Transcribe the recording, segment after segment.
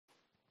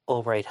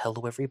Alright,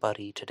 hello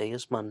everybody. Today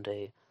is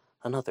Monday,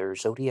 another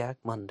Zodiac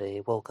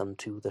Monday. Welcome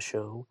to the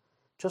show.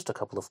 Just a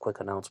couple of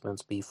quick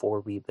announcements before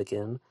we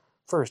begin.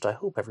 First, I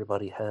hope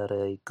everybody had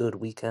a good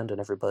weekend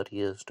and everybody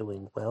is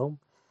doing well.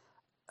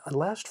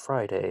 Last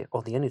Friday,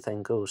 on the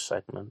Anything Goes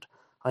segment,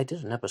 I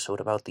did an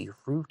episode about the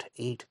Route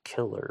 8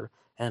 killer,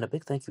 and a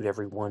big thank you to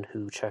everyone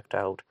who checked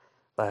out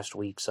last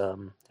week's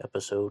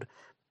episode,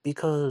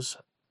 because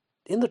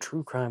in the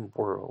true crime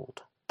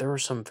world, there are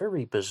some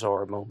very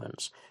bizarre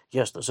moments.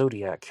 Yes, the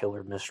Zodiac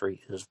Killer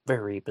mystery is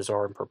very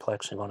bizarre and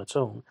perplexing on its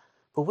own,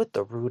 but with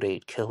the Route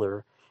 8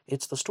 Killer,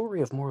 it's the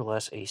story of more or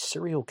less a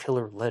serial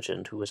killer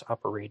legend who is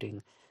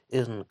operating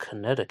in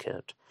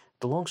Connecticut.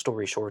 The long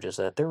story short is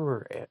that there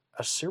were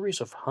a series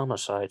of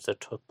homicides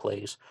that took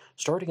place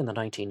starting in the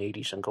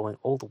 1980s and going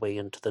all the way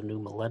into the new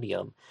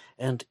millennium.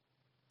 And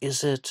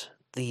is it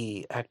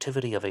the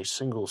activity of a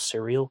single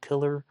serial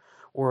killer,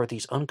 or are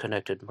these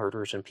unconnected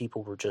murders and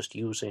people were just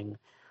using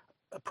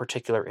a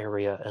particular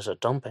area as a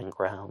dumping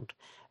ground?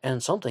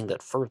 And something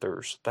that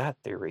furthers that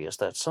theory is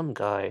that some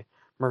guy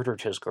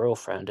murdered his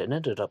girlfriend and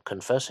ended up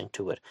confessing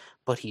to it,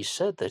 but he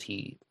said that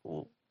he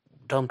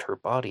dumped her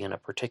body in a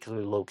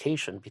particular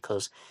location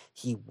because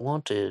he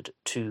wanted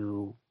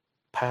to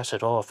pass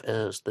it off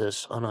as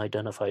this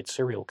unidentified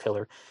serial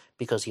killer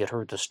because he had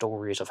heard the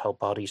stories of how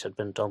bodies had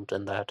been dumped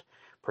in that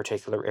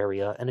particular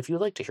area. And if you'd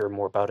like to hear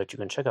more about it, you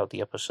can check out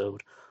the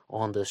episode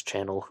on this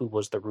channel, Who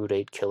Was the Route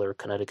 8 Killer?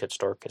 Connecticut's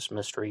Darkest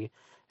Mystery.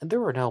 And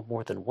there are now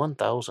more than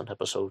 1,000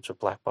 episodes of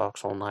Black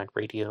Box Online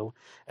Radio,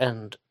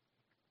 and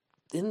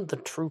in the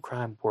true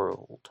crime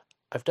world,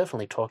 I've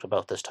definitely talked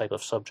about this type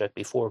of subject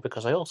before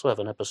because I also have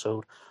an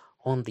episode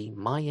on the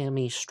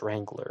Miami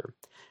Strangler.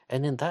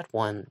 And in that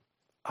one,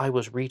 I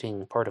was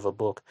reading part of a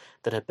book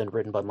that had been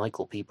written by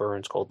Michael P.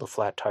 Burns called The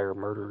Flat Tire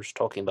Murders,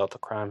 talking about the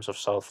crimes of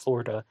South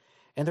Florida.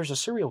 And there's a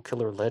serial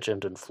killer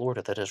legend in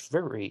Florida that is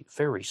very,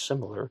 very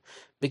similar,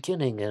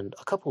 beginning in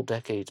a couple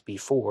decades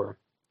before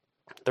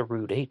the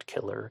Route 8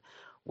 killer,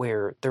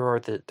 where there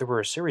were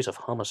a series of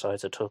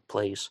homicides that took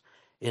place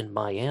in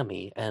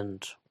Miami,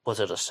 and was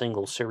it a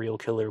single serial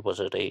killer? Was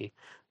it a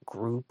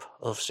group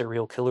of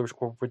serial killers,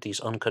 or were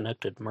these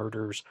unconnected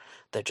murders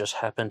that just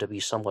happened to be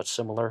somewhat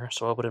similar?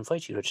 So I would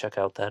invite you to check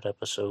out that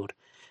episode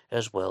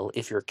as well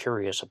if you're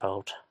curious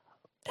about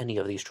any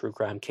of these true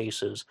crime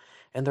cases.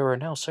 And there are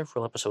now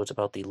several episodes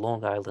about the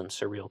Long Island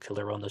serial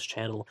killer on this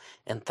channel,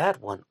 and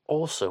that one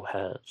also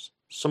has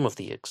some of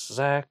the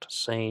exact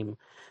same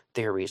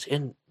theories.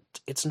 And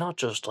it's not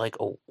just like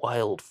a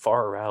wild,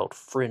 far out,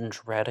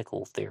 fringe,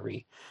 radical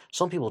theory.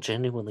 Some people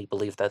genuinely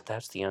believe that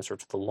that's the answer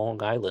to the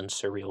Long Island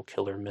serial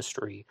killer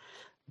mystery,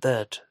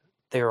 that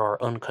there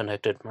are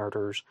unconnected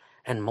murders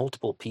and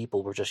multiple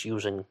people were just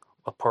using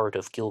a part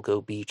of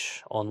Gilgo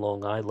Beach on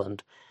Long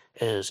Island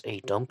as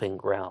a dumping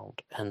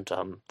ground, and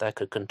that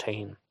could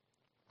contain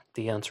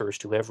the answers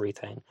to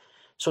everything.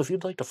 So if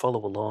you'd like to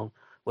follow along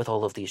with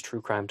all of these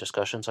true crime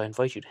discussions, I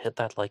invite you to hit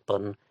that like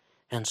button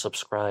and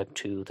subscribe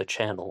to the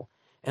channel.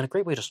 And a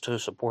great way to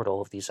support all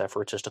of these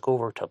efforts is to go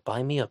over to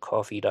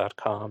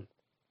buymeacoffee.com.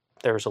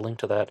 There's a link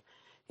to that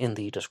in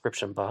the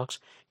description box.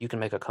 You can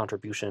make a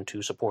contribution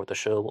to support the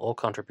show. All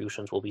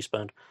contributions will be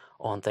spent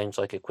on things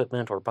like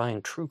equipment or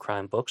buying true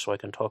crime books so I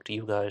can talk to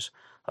you guys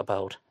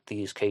about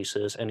these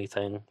cases,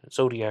 anything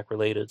Zodiac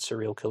related,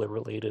 serial killer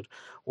related,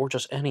 or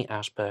just any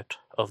aspect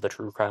of the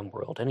true crime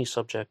world, any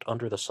subject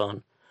under the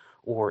sun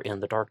or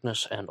in the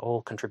darkness, and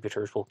all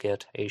contributors will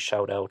get a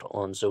shout out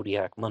on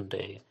Zodiac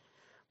Monday.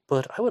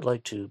 But I would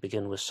like to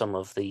begin with some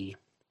of the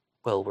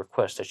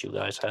request that you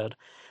guys had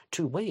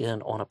to weigh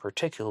in on a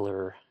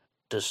particular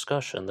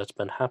discussion that's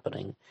been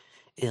happening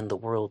in the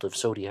world of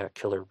Zodiac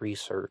Killer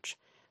research.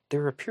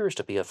 There appears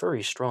to be a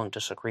very strong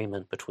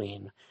disagreement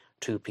between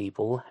two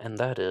people, and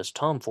that is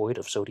Tom Voigt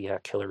of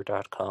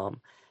ZodiacKiller.com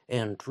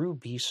and Drew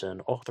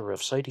Beeson, author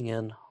of Sighting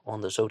In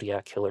on the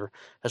Zodiac Killer,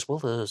 as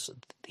well as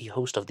the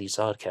host of the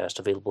Zodcast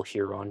available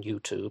here on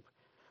YouTube.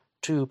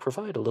 To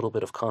provide a little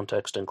bit of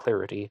context and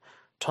clarity,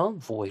 Tom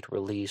Voigt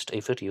released a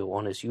video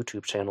on his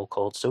YouTube channel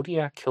called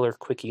Zodiac Killer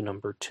Quickie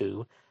Number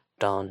 2,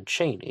 Don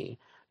Chaney.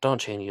 Don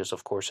Chaney is,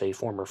 of course, a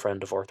former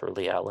friend of Arthur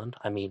Lee Allen.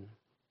 I mean,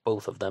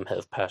 both of them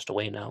have passed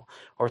away now.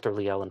 Arthur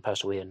Lee Allen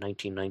passed away in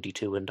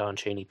 1992, and Don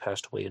Chaney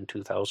passed away in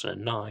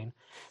 2009.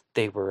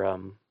 They were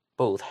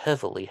both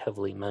heavily,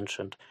 heavily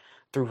mentioned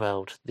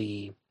throughout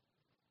the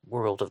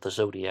world of the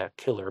Zodiac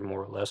Killer,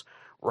 more or less.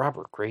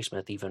 Robert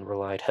Graysmith even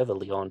relied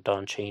heavily on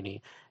Don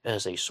Chaney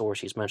as a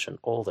source. He's mentioned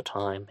all the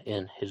time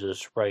in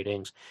his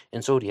writings.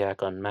 In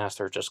Zodiac Unmasked,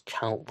 there are just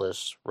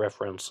countless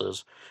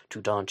references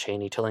to Don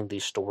Chaney telling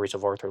these stories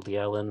of Arthur Lee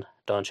Allen.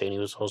 Don Chaney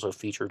was also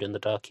featured in the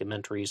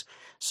documentaries,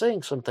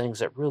 saying some things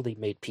that really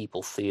made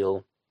people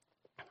feel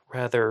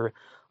rather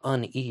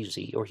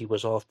uneasy, or he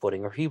was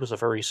off-putting, or he was a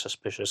very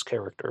suspicious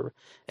character.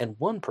 And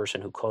one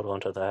person who caught on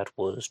to that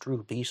was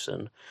Drew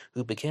Beeson,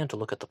 who began to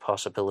look at the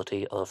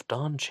possibility of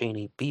Don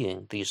Chaney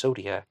being the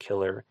Zodiac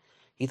Killer.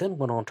 He then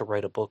went on to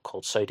write a book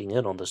called Sighting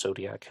In on the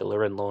Zodiac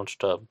Killer and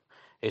launched a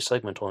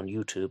segment on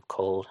YouTube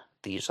called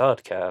the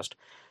Zodcast.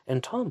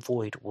 and Tom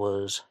Voigt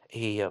was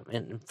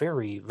in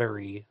very,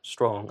 very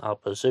strong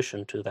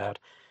opposition to that,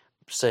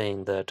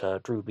 saying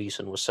that Drew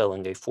Beeson was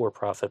selling a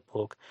for-profit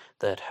book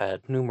that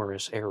had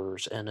numerous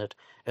errors in it,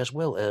 as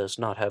well as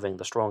not having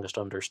the strongest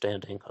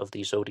understanding of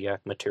the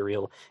Zodiac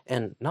material.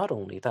 And not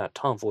only that,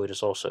 Tom Voigt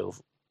is also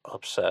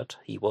upset,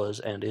 he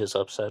was and is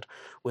upset,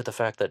 with the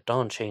fact that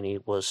Don Chaney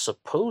was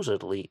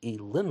supposedly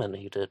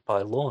eliminated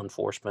by law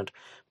enforcement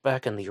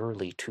back in the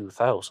early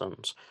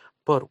 2000s.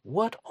 But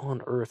what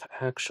on earth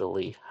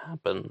actually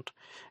happened?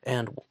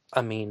 And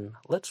I mean,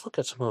 let's look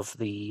at some of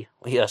the.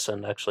 Yes,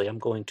 and actually, I'm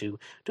going to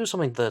do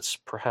something that's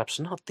perhaps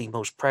not the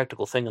most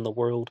practical thing in the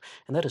world,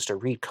 and that is to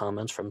read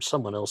comments from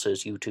someone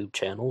else's YouTube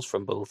channels,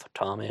 from both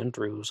Tom and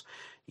Drew's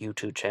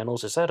YouTube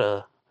channels. Is that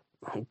a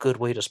good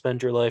way to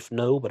spend your life?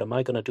 No, but am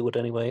I going to do it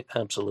anyway?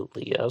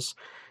 Absolutely yes.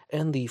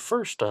 And the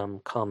first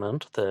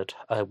comment that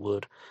I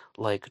would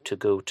like to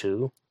go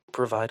to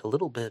provide a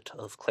little bit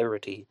of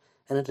clarity,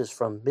 and it is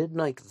from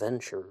Midnight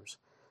Ventures,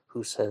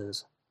 who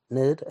says,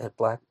 Ned at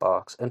Black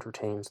Box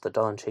entertains the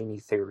Don Chaney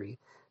theory.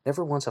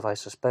 Never once have I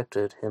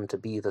suspected him to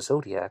be the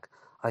Zodiac.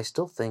 I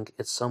still think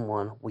it's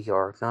someone we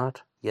are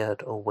not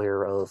yet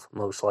aware of,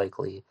 most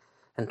likely.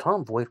 And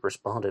Tom Voigt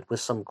responded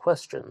with some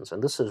questions,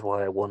 and this is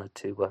why I wanted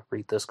to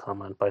read this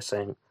comment by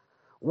saying,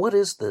 what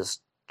is this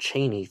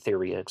Chaney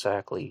theory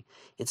exactly?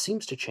 It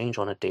seems to change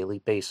on a daily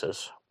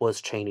basis.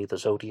 Was Chaney the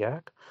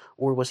Zodiac?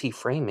 Or was he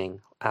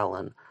framing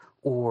Alan?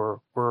 Or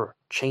were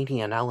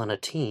Chaney and Alan a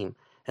team?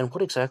 And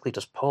what exactly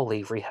does Paul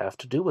Avery have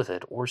to do with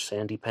it, or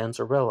Sandy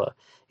Panzarella?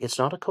 It's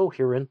not a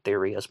coherent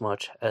theory as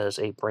much as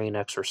a brain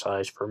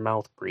exercise for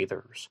mouth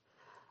breathers.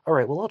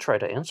 Alright, well, I'll try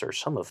to answer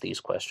some of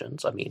these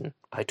questions. I mean,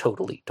 I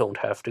totally don't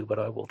have to, but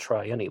I will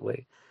try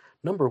anyway.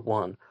 Number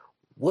one,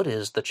 what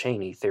is the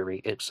Chaney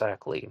theory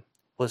exactly?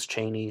 Was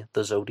Chaney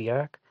the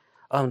Zodiac?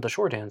 The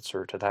short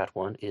answer to that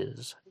one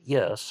is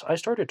yes. I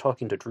started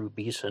talking to Drew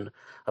Beeson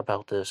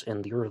about this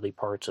in the early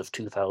parts of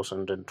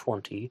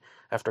 2020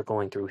 after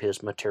going through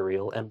his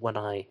material, and when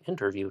I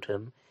interviewed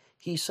him,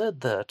 he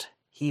said that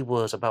he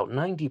was about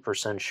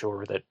 90%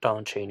 sure that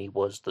Don Chaney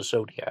was the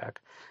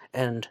Zodiac,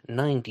 and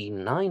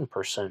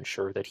 99%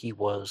 sure that he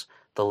was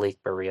the Lake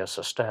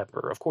Berryessa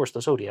stabber. Of course,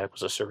 the Zodiac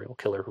was a serial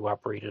killer who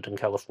operated in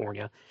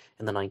California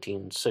in the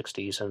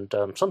 1960s,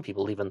 and some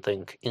people even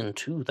think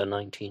into the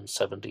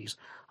 1970s.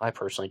 I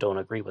personally don't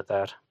agree with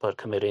that, but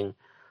committing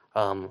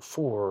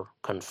four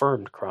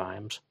confirmed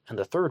crimes, and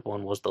the third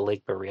one was the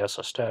Lake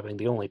Berryessa stabbing,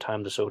 the only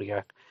time the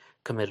Zodiac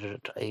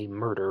committed a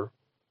murder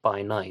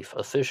by knife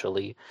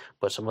officially,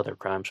 but some other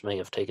crimes may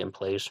have taken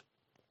place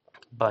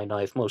by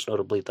knife, most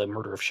notably the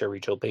murder of Sherry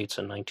Jo Bates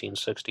in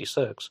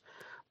 1966.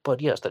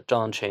 But yes, that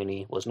Don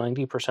Chaney was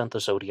 90%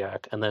 the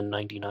Zodiac and then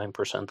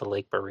 99% the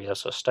Lake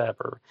Berryessa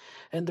stabber.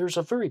 And there's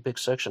a very big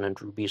section in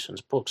Drew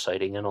Beeson's book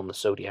citing in on the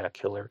Zodiac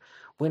killer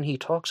when he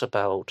talks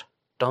about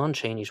Don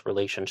Chaney's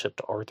relationship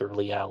to Arthur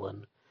Lee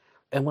Allen.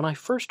 And when I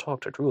first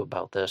talked to Drew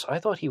about this, I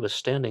thought he was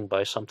standing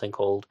by something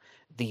called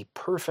the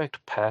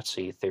perfect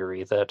patsy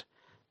theory, that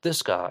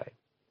this guy,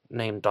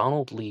 named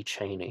Donald Lee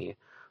Chaney,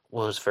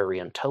 was very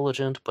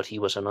intelligent, but he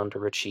was an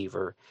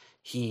underachiever.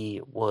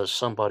 He was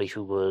somebody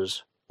who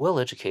was well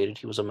educated.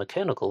 He was a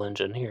mechanical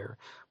engineer,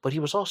 but he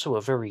was also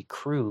a very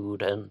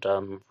crude and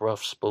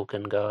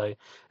rough-spoken guy,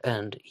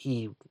 and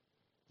he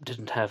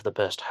didn't have the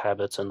best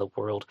habits in the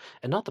world,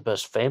 and not the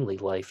best family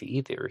life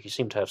either. He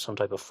seemed to have some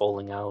type of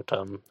falling out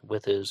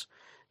with his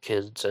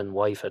kids and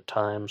wife at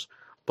times,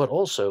 but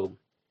also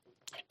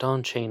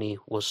Don Chaney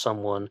was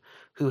someone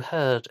who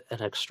had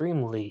an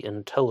extremely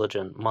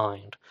intelligent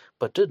mind,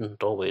 but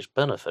didn't always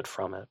benefit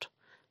from it.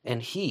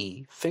 And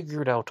he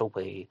figured out a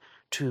way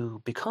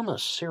to become a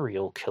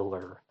serial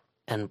killer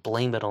and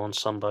blame it on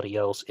somebody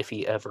else if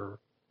he ever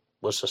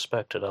was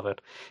suspected of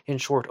it. In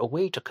short, a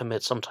way to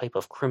commit some type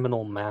of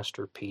criminal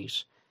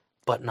masterpiece,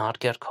 but not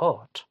get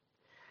caught.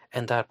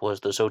 And that was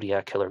the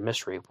Zodiac Killer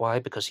mystery. Why?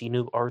 Because he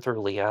knew Arthur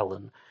Lee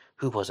Allen,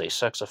 who was a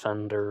sex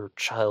offender,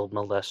 child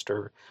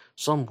molester,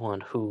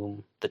 someone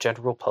whom the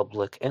general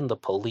public and the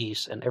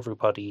police and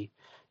everybody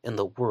in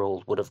the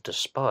world would have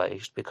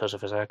despised because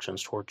of his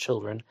actions toward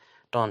children.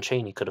 Don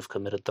Chaney could have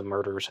committed the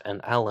murders,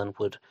 and Allen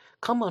would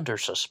come under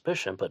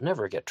suspicion but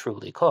never get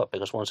truly caught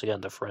because, once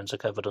again, the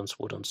forensic evidence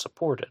wouldn't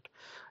support it.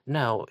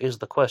 Now, is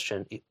the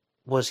question,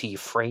 was he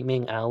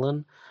framing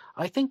Allen?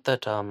 I think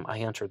that I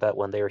answered that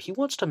one there. He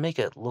wants to make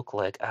it look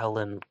like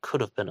Allen could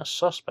have been a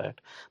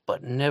suspect,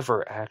 but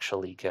never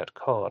actually get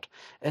caught.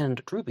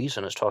 And Drew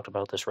Beeson has talked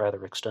about this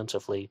rather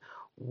extensively.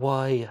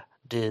 Why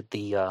did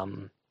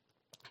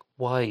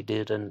why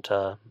didn't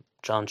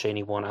John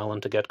Chaney want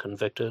Allen to get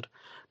convicted?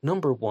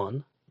 Number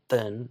one,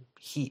 then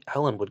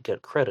Allen would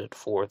get credit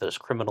for this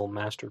criminal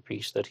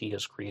masterpiece that he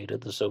has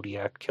created, the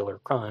Zodiac Killer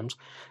crimes.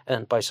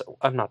 And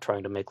I'm not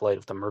trying to make light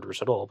of the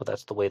murders at all, but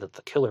that's the way that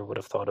the killer would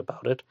have thought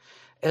about it,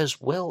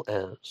 as well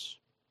as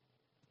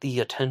the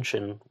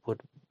attention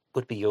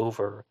would be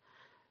over.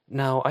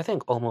 Now, I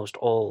think almost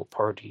all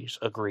parties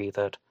agree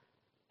that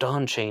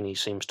Don Chaney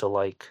seems to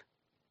like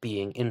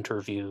being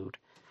interviewed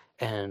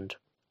and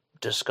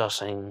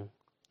discussing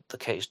the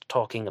case,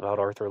 talking about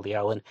Arthur Lee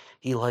Allen.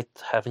 He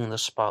liked having the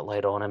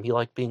spotlight on him. He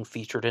liked being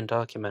featured in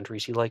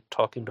documentaries. He liked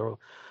talking to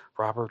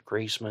Robert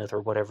Graysmith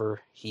or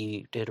whatever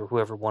he did, or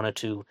whoever wanted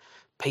to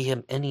pay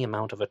him any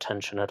amount of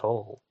attention at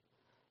all.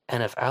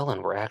 And if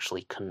Allen were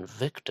actually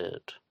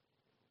convicted,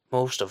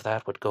 most of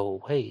that would go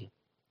away.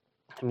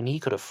 I mean, he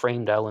could have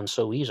framed Allen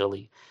so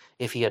easily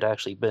if he had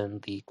actually been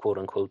the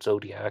quote-unquote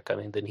Zodiac. I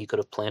mean, then he could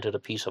have planted a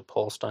piece of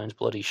Paul Stine's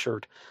bloody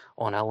shirt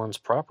on Allen's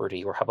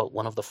property, or how about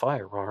one of the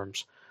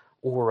firearms?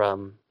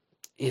 Or,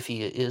 if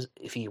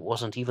he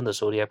wasn't even the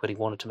Zodiac, but he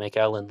wanted to make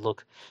Allen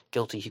look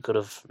guilty, he could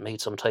have made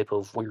some type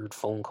of weird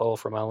phone call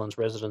from Allen's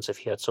residence if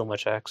he had so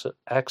much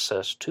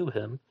access to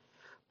him.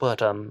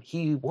 But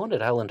he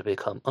wanted Allen to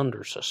become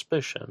under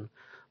suspicion,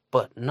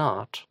 but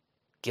not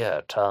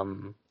get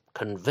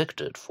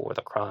convicted for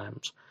the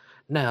crimes.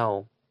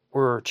 Now,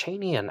 were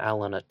Cheney and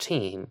Allen a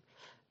team?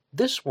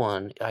 This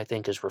one, I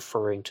think, is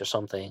referring to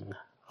something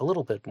a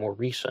little bit more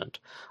recent.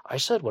 I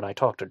said when I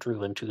talked to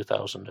Drew in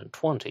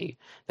 2020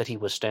 that he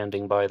was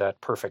standing by that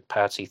perfect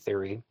patsy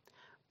theory,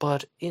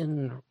 but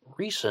in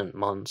recent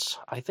months,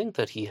 I think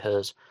that he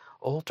has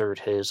altered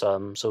his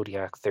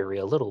Zodiac theory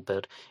a little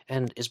bit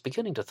and is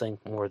beginning to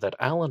think more that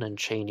Allen and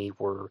Cheney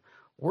were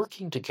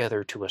working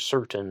together to a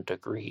certain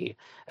degree,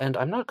 and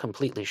I'm not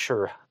completely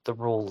sure the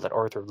role that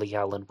Arthur Lee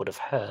Allen would have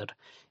had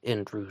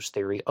in Drew's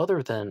theory,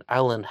 other than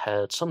Allen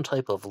had some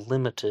type of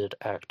limited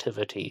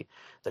activity,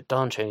 that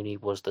Don Cheney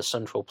was the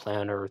central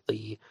planner,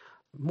 the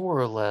more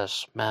or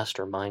less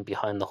mastermind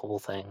behind the whole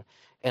thing,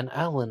 and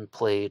Allen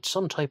played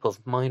some type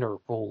of minor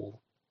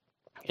role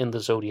in the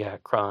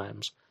Zodiac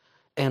crimes.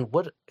 And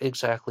what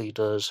exactly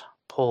does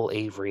Paul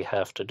Avery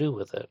have to do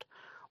with it?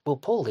 Well,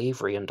 Paul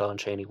Avery and Don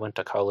Cheney went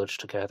to college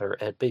together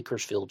at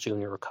Bakersfield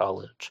Junior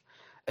College,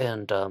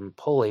 and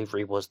Paul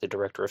Avery was the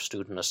director of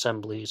student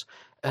assemblies.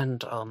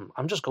 And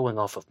I'm just going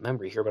off of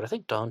memory here, but I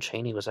think Don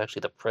Cheney was actually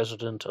the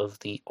president of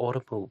the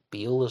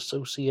Automobile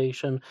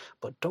Association,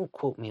 but don't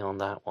quote me on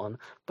that one.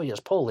 But yes,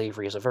 Paul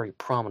Avery is a very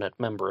prominent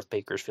member of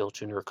Bakersfield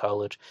Junior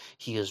College.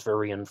 He is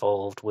very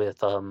involved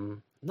with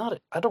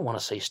not I don't want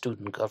to say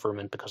student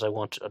government because I don't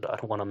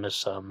want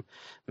to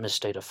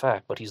misstate a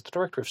fact, but he's the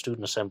director of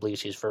student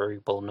assemblies. He's very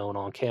well known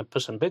on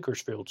campus, and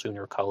Bakersfield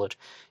Junior College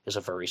is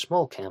a very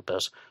small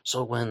campus.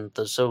 So when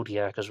the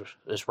Zodiac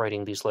is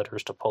writing these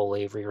letters to Paul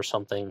Avery or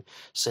something,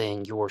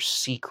 saying your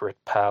secret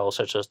pal,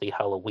 such as the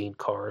Halloween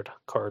card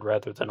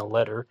rather than a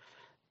letter,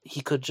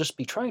 he could just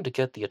be trying to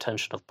get the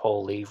attention of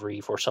Paul Avery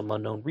for some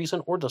unknown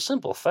reason, or the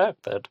simple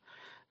fact that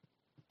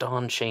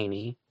Don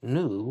Cheney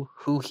knew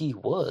who he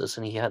was,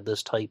 and he had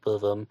this type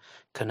of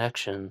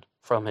connection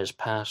from his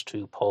past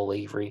to Paul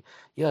Avery.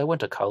 Yeah, I went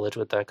to college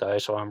with that guy,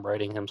 so I'm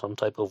writing him some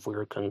type of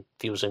weird,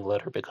 confusing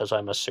letter because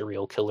I'm a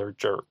serial killer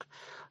jerk.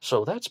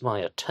 So that's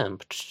my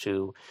attempt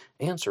to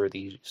answer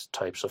these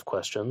types of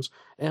questions.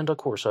 And of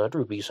course,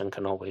 Drew Beeson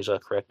can always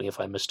correct me if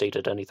I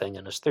misstated anything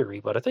in his theory,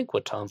 but I think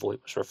what Tom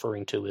Voigt was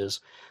referring to is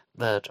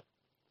that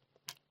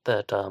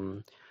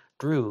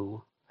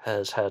Drew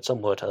has had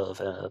somewhat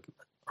of a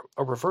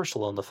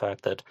reversal on the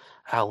fact that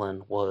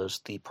Allen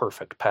was the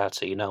perfect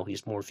patsy. Now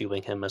he's more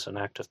viewing him as an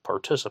active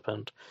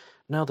participant.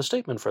 Now, the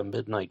statement from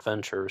Midnight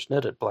Ventures,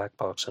 Ned at Black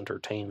Box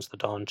entertains the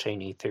Don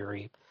Cheney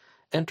theory.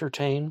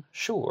 Entertain?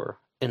 Sure.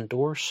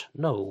 Endorse?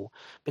 No,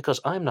 because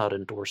I'm not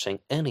endorsing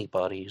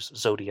anybody's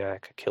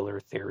Zodiac killer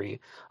theory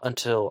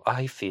until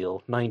I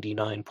feel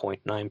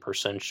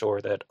 99.9%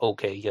 sure that,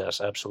 okay,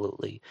 yes,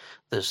 absolutely,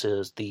 this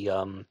is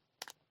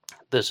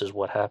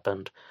what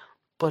happened.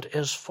 But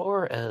as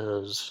far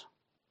as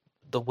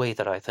the way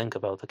that I think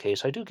about the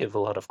case, I do give a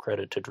lot of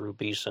credit to Drew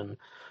Beeson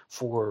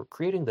for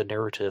creating the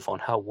narrative on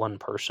how one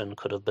person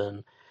could have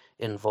been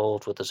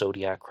involved with the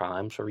Zodiac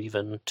crimes, or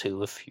even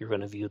two if you're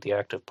going to view the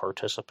active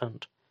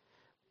participant.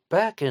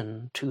 Back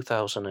in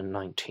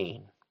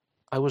 2019,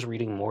 I was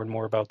reading more and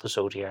more about the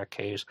Zodiac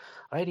case.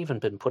 I had even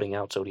been putting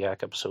out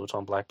Zodiac episodes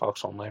on Black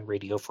Box Online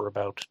Radio for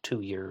about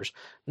 2 years,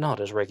 not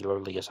as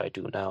regularly as I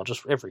do now,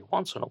 just every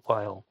once in a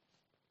while.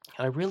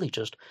 And I really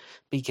just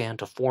began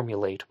to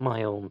formulate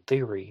my own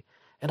theory.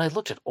 And I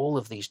looked at all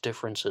of these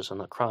differences in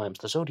the crimes.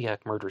 The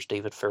Zodiac murders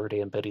David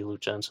Faraday and Betty Lou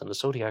Jensen. The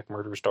Zodiac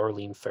murders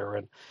Darlene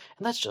Ferrin.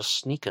 And that's just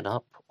sneaking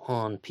up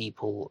on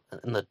people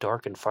in the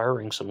dark and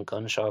firing some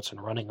gunshots and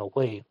running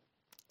away.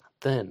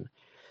 Then,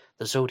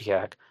 the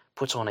Zodiac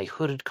puts on a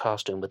hooded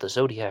costume with the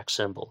Zodiac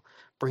symbol,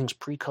 brings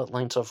pre-cut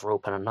lengths of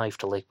rope and a knife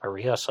to Lake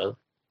Berryessa,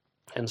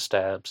 and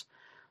stabs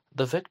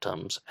the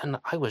victims. And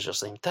I was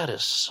just thinking, that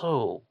is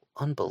so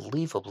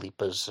unbelievably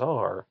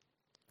bizarre,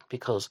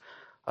 because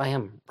I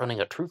am running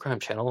a true crime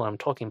channel and I'm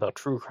talking about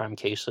true crime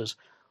cases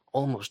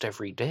almost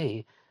every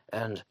day,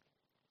 and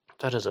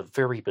that is a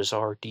very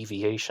bizarre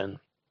deviation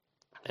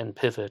and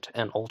pivot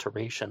and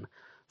alteration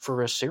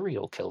for a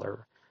serial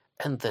killer.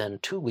 And then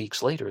 2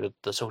 weeks later,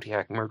 the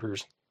Zodiac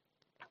murders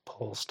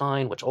Paul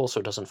Stine, which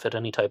also doesn't fit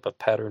any type of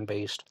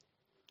pattern-based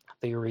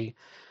theory.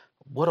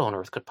 What on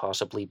earth could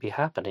possibly be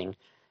happening?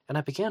 And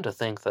I began to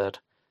think that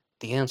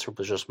the answer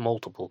was just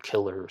multiple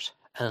killers,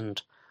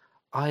 and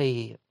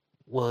I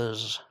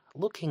was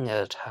looking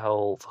at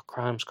how the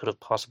crimes could have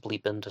possibly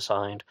been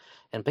designed,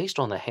 and based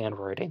on the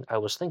handwriting, I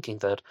was thinking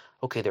that,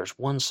 okay, there's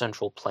one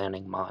central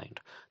planning mind.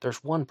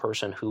 There's one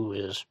person who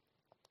is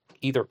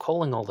either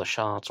calling all the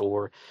shots,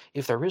 or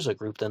if there is a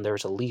group, then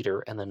there's a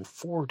leader, and then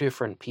four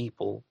different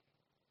people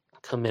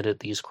committed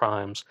these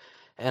crimes.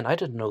 And I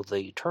didn't know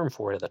the term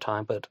for it at the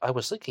time, but I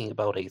was thinking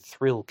about a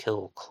thrill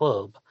kill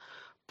club,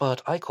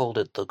 but I called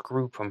it the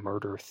group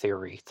murder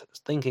theory,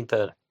 thinking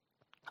that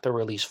there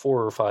were at least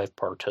four or five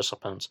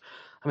participants.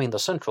 I mean, the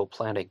central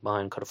planning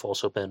mind could have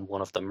also been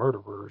one of the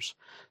murderers.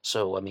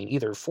 So, I mean,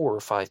 either four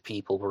or five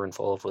people were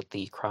involved with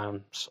the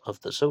crimes of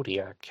the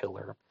Zodiac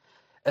killer.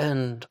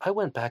 And I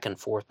went back and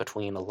forth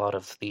between a lot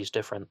of these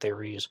different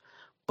theories,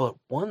 but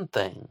one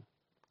thing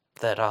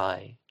that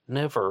I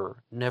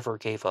never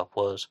gave up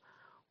was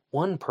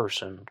one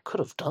person could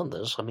have done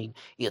this. I mean,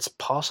 it's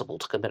possible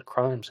to commit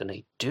crimes in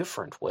a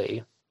different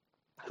way.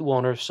 Who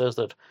on earth says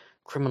that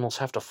criminals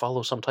have to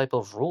follow some type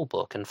of rule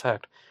book? In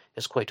fact,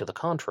 it's quite to the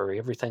contrary.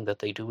 Everything that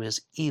they do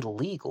is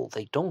illegal.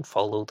 They don't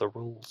follow the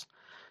rules.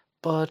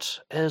 But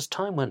as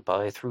time went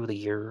by through the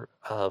year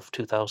of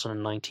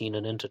 2019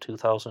 and into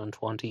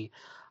 2020,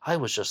 I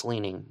was just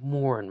leaning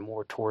more and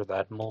more toward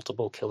that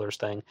multiple killers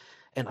thing,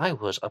 and I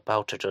was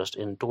about to just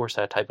endorse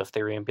that type of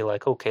theory and be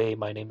like, okay,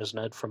 my name is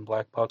Ned from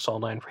Black Box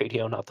Online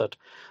Radio, not that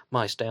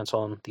my stance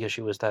on the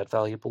issue is that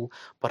valuable,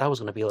 but I was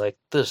going to be like,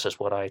 this is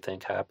what I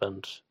think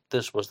happened.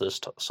 This was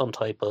some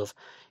type of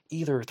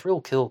either thrill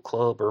kill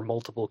club or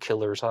multiple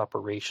killers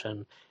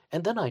operation,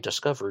 and then I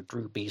discovered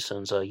Drew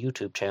Beeson's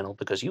YouTube channel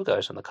because you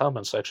guys in the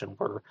comments section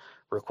were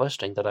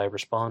requesting that I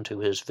respond to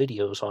his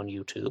videos on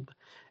YouTube,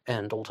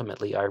 and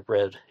ultimately I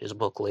read his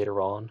book later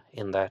on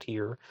in that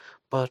year.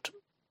 But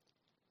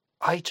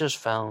I just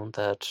found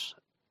that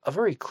a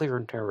very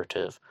clear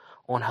narrative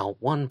on how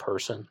one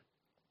person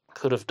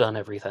could have done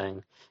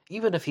everything,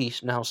 even if he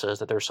now says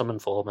that there's some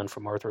involvement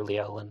from Arthur Lee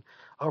Allen.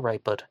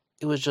 Alright, but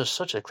it was just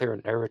such a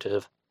clear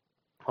narrative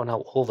on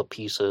how all the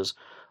pieces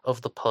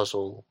of the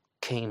puzzle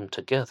came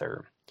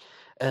together.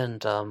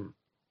 And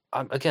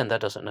again,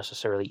 that doesn't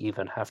necessarily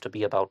even have to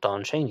be about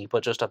Don Chaney,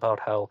 but just about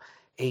how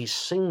a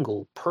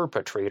single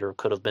perpetrator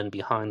could have been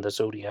behind the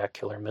Zodiac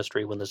killer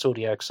mystery. When the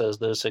Zodiac says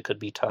this, it could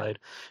be tied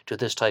to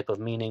this type of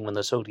meaning. When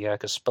the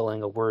Zodiac is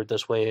spelling a word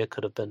this way, it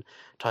could have been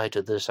tied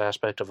to this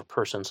aspect of a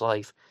person's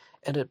life.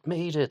 And it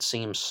made it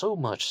seem so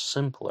much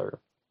simpler.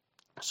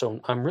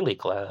 So I'm really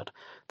glad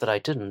that I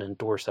didn't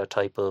endorse that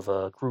type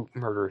of group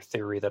murder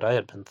theory that I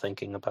had been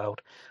thinking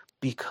about,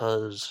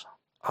 because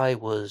I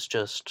was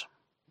just,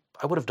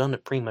 I would have done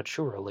it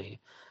prematurely.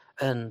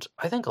 And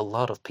I think a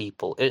lot of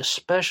people,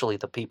 especially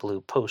the people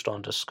who post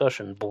on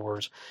discussion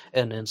boards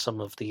and in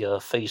some of the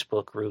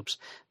Facebook groups,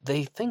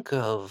 they think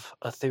of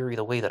a theory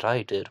the way that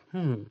I did.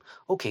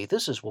 Okay,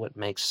 this is what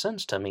makes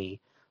sense to me.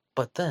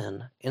 But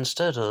then,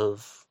 instead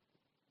of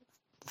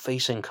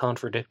facing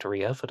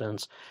contradictory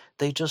evidence,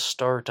 they just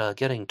start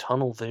getting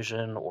tunnel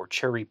vision or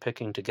cherry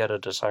picking to get a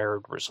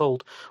desired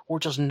result, or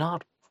just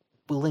not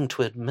willing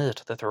to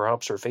admit that their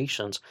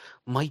observations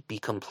might be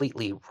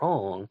completely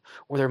wrong,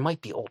 or there might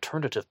be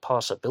alternative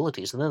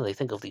possibilities, and then they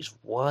think of these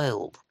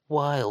wild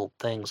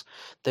things.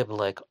 They'll be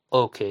like,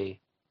 okay,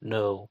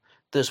 no,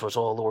 this was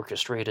all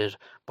orchestrated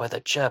by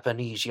the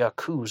Japanese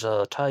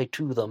Yakuza tied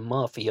to the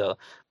Mafia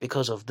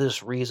because of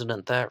this reason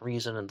and that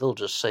reason, and they'll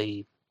just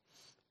say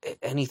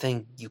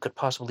anything you could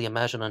possibly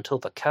imagine until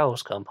the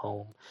cows come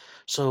home.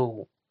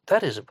 So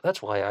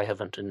that's why I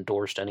haven't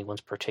endorsed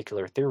anyone's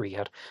particular theory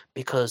yet,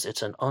 because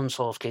it's an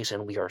unsolved case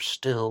and we are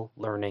still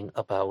learning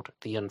about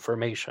the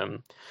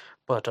information.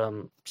 But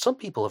some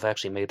people have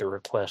actually made the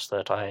request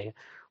that I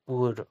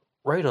would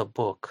write a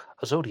book,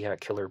 a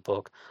Zodiac killer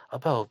book,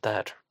 about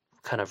that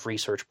kind of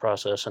research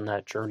process and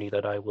that journey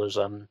that I was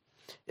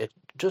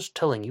just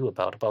telling you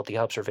about the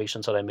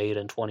observations that I made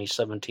in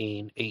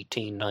 2017,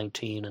 18,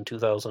 19, and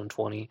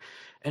 2020,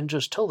 and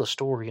just tell the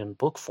story in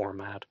book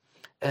format.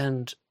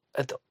 And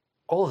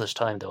all this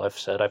time, though, I've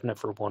said I've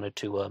never wanted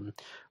to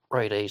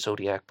write a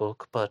Zodiac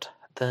book, but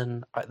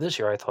then this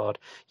year I thought,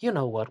 you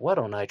know what, why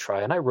don't I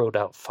try? And I wrote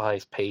out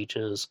 5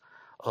 pages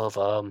of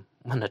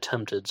an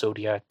attempted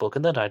Zodiac book,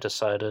 and then I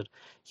decided,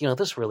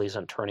 this really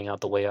isn't turning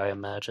out the way I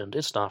imagined.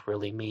 It's not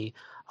really me.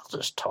 I'll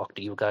just talk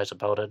to you guys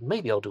about it.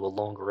 Maybe I'll do a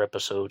longer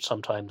episode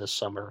sometime this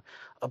summer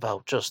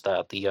about just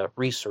that, the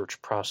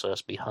research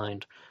process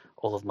behind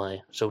all of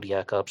my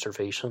Zodiac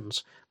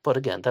observations. But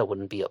again, that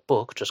wouldn't be a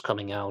book just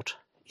coming out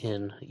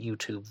in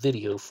YouTube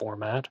video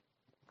format.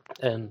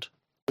 And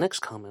the next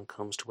comment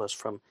comes to us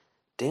from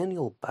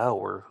Daniel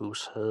Bauer, who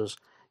says,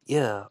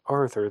 yeah,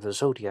 Arthur the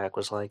Zodiac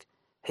was like,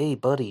 hey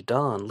buddy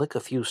Don, lick a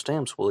few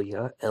stamps will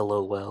ya,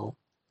 LOL.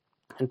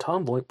 And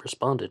Tom Voigt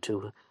responded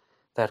to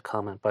that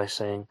comment by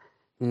saying,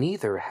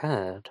 neither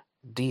had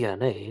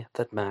DNA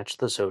that matched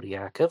the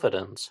Zodiac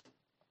evidence.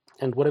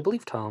 And what I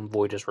believe Tom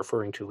Voigt is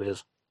referring to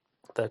is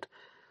that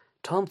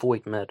Tom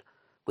Voigt met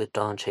with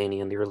Don Chaney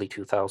in the early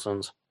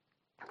 2000s.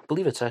 I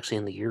believe it's actually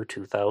in the year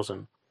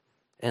 2000.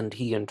 And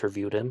he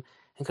interviewed him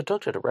and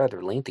conducted a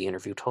rather lengthy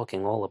interview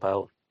talking all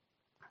about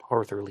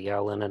Arthur Lee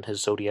Allen and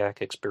his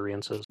Zodiac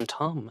experiences. And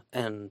Tom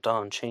and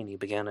Don Chaney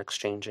began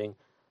exchanging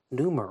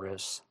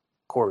numerous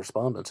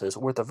correspondences,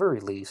 or at the very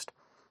least,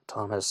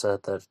 Tom has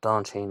said that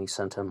Don Chaney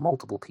sent him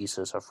multiple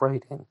pieces of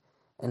writing,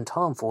 and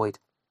Tom Voigt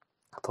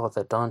thought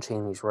that Don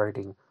Chaney's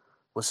writing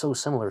was so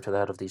similar to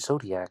that of the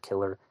Zodiac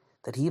killer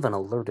that he even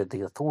alerted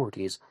the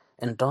authorities,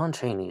 and Don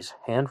Chaney's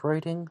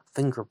handwriting,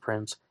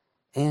 fingerprints,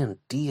 and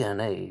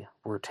DNA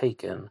were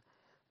taken,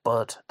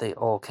 but they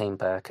all came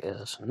back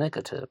as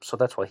negative. So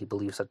that's why he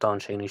believes that Don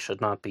Chaney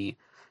should not be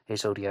a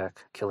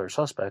Zodiac killer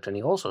suspect. And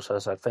he also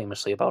says that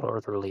famously about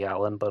Arthur Lee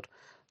Allen, but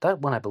that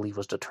one I believe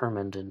was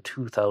determined in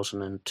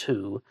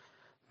 2002.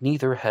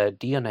 Neither had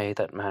DNA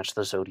that matched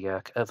the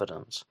Zodiac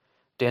evidence.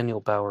 Daniel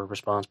Bauer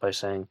responds by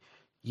saying,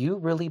 "You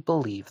really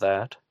believe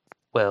that?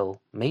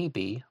 Well,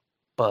 maybe,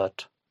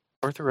 but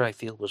Arthur, I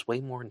feel, was way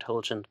more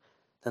intelligent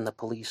than the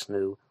police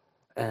knew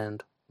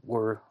and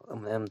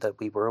that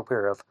we were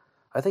aware of.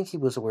 I think he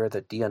was aware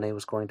that DNA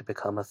was going to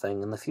become a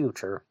thing in the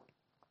future."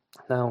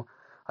 Now,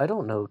 I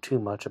don't know too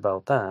much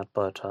about that,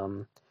 but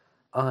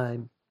I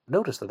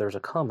noticed that there's a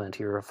comment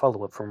here, a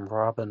follow-up from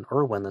Robin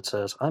Irwin that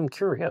says, "I'm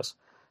curious,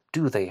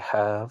 do they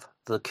have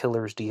the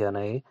killer's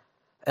DNA?"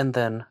 And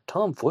then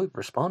Tom Voigt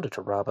responded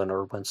to Robin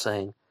Irwin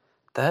saying,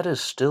 "That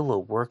is still a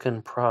work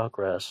in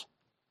progress,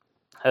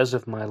 as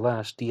of my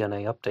last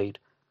DNA update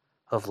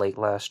of late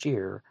last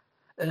year."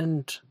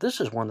 And this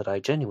is one that I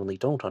genuinely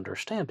don't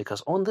understand,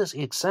 because on this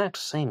exact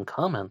same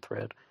comment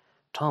thread,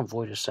 Tom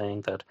Voigt is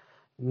saying that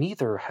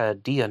neither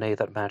had DNA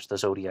that matched the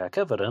Zodiac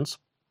evidence,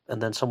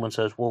 and then someone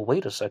says, "Well,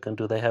 wait a second,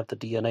 do they have the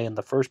DNA in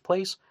the first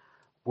place?"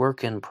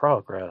 Work in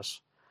progress.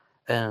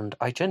 And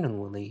I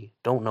genuinely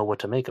don't know what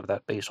to make of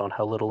that based on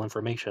how little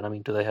information. I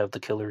mean, do they have the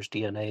killer's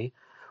DNA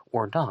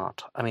or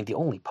not? I mean, the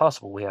only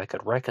possible way I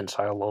could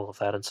reconcile all of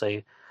that and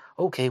say,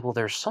 okay, well,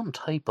 there's some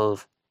type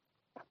of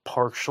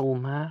partial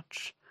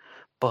match,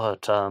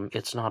 but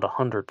it's not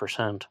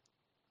 100%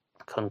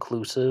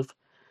 conclusive.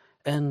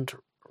 And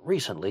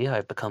recently,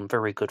 I've become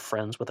very good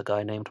friends with a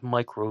guy named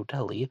Mike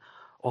Rodelli,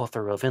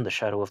 author of In the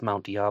Shadow of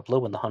Mount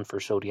Diablo and The Hunt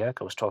for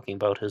Zodiac. I was talking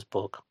about his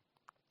book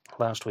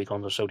last week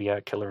on the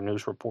Zodiac Killer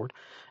News Report,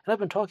 and I've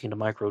been talking to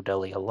Mike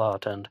Rodelli a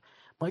lot, and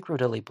Mike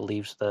Rodelli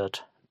believes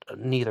that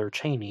neither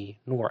Chaney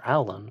nor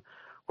Allen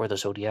were the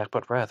Zodiac,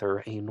 but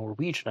rather a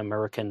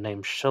Norwegian-American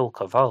named Kjell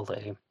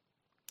Cavalle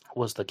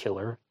was the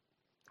killer.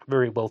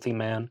 Very wealthy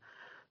man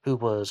who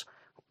was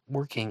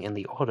working in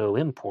the auto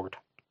import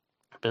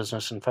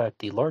business. In fact,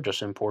 the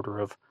largest importer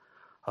of,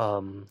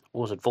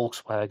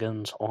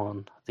 Volkswagens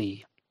on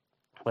the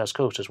West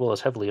Coast, as well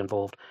as heavily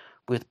involved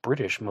with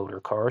British motor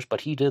cars,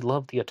 but he did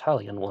love the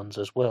Italian ones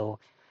as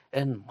well.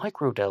 And Mike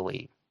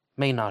Rodelli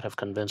may not have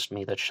convinced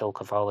me that Kjell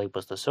Cavalle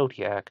was the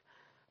Zodiac,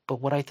 but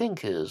what I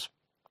think is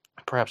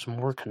perhaps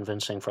more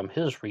convincing from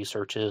his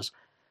research is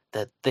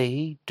that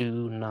they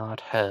do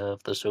not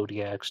have the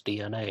Zodiac's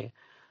DNA.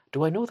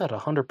 Do I know that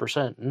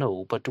 100%?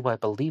 No, but do I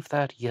believe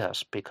that?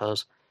 Yes,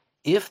 because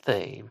if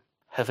they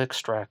have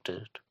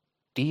extracted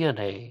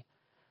DNA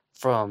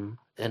from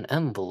an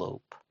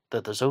envelope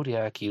that the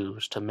Zodiac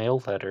used to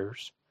mail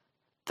letters,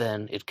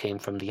 then it came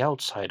from the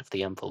outside of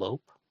the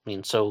envelope. I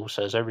mean, so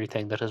says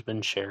everything that has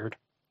been shared,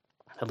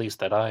 at least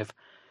that I've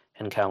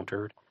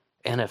encountered.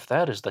 And if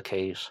that is the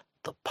case,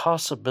 the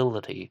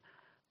possibility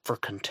for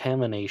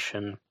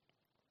contamination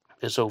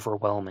is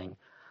overwhelming.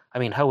 I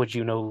mean, how would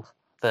you know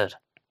that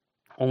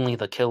only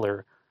the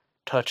killer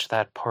touched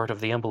that part of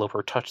the envelope,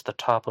 or touched the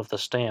top of the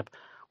stamp,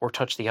 or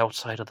touched the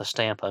outside of the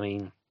stamp? I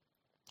mean,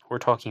 we're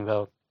talking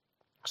about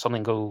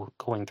something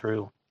going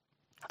through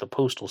the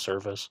postal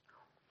service.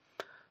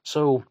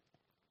 So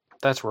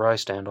that's where I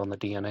stand on the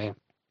DNA.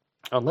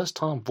 Unless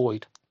Tom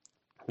Voigt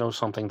knows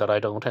something that I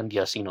don't, and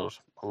yes, he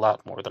knows a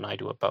lot more than I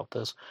do about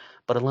this,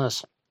 but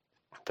unless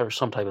there's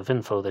some type of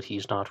info that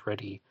he's not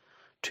ready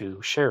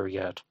to share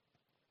yet.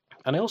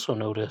 And I also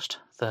noticed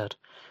that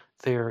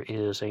there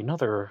is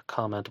another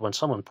comment when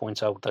someone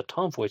points out that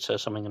Tom Voigt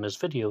says something in his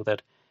video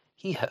that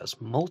he has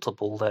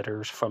multiple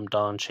letters from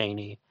Don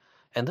Chaney.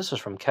 And this is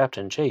from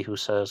Captain J, who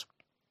says,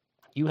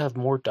 "You have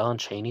more Don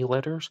Chaney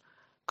letters?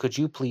 Could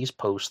you please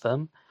post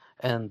them?"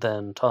 And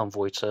then Tom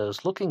Voigt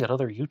says, "Looking at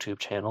other YouTube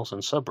channels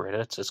and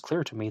subreddits, it's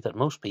clear to me that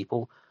most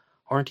people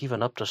aren't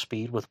even up to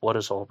speed with what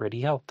is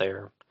already out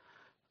there."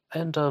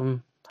 And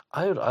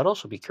I'd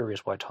also be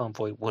curious why Tom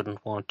Voigt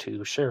wouldn't want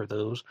to share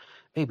those.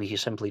 Maybe he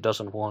simply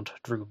doesn't want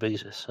Drew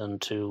Beeson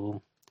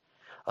to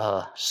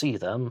see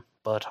them.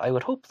 But I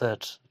would hope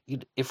that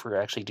if we're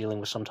actually dealing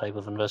with some type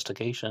of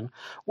investigation,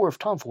 or if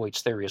Tom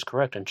Voigt's theory is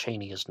correct and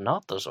Chaney is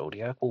not the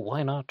Zodiac, well,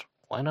 why not?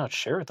 Why not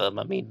share them?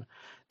 I mean,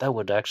 that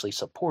would actually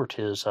support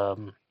his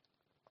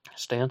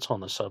stance on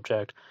the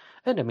subject.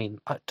 And I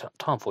mean,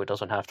 Tom Voigt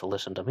doesn't have to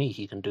listen to me.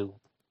 He can do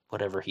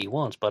whatever he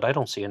wants, but I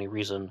don't see any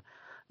reason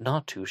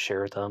not to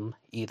share them,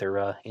 either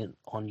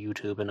on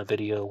YouTube in a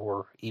video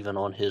or even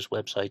on his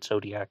website,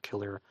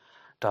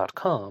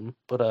 zodiackiller.com.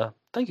 But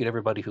thank you to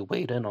everybody who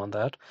weighed in on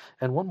that.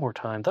 And one more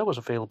time, that was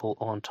available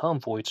on Tom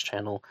Voigt's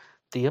channel.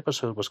 The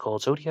episode was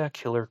called Zodiac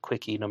Killer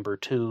Quickie Number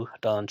 2,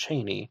 Don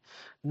Chaney.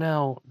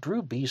 Now,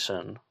 Drew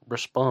Beeson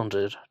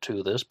responded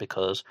to this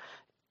because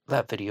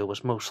that video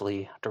was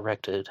mostly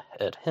directed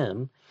at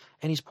him,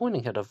 and he's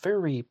pointing at a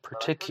very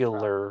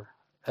particular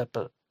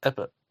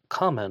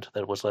comment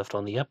that was left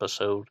on the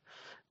episode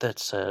that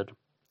said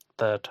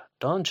that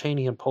Don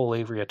Chaney and Paul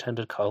Avery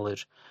attended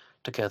college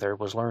together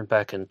was learned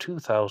back in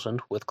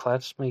 2000 with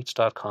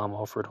Classmates.com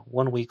offered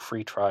 1 week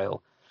free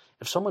trial.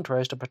 If someone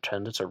tries to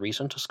pretend it's a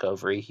recent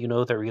discovery, you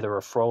know they're either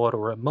a fraud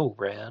or a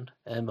Moran,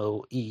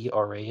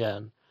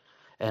 Moeran.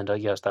 And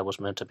yes, that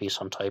was meant to be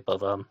some type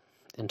of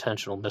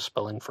intentional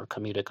misspelling for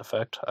comedic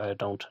effect. I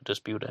don't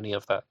dispute any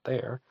of that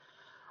there.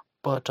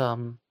 But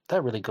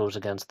that really goes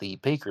against the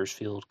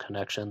Bakersfield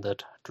connection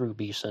that Drew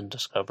Beeson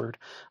discovered.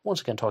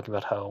 Once again, talking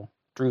about how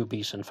Drew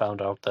Beeson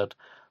found out that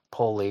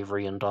Paul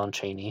Avery and Don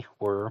Chaney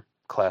were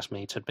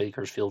classmates at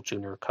Bakersfield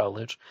Junior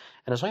College.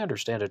 And as I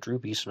understand it, Drew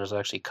Beeson has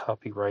actually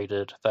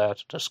copyrighted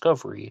that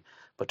discovery,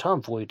 but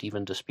Tom Voigt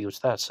even disputes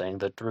that, saying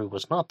that Drew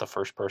was not the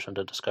first person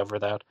to discover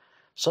that.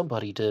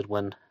 Somebody did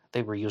when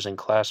they were using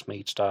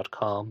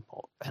Classmates.com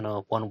in a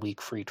 1 week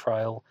free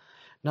trial.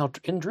 Now,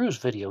 in Drew's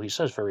video, he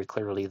says very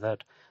clearly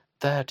that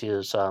that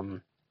is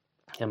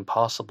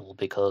impossible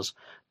because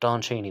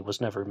Don Chaney was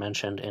never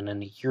mentioned in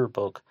any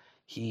yearbook.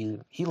 He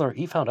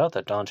found out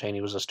that Don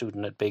Chaney was a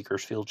student at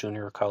Bakersfield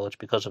Junior College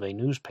because of a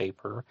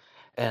newspaper,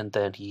 and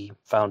then he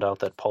found out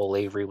that Paul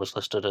Avery was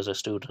listed as a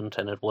student,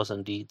 and it was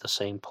indeed the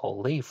same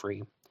Paul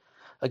Avery.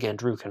 Again,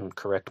 Drew can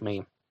correct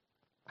me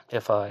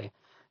if I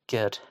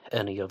get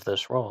any of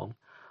this wrong,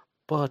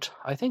 but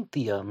I think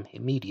the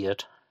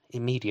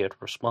immediate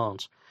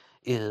response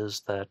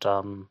is that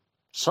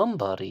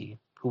somebody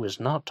who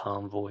is not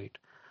Tom Voigt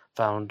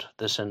found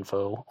this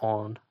info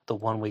on the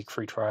 1 week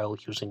free trial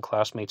using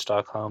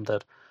Classmates.com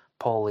that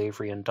Paul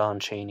Avery and Don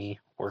Chaney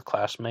were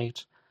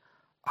classmates.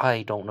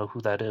 I don't know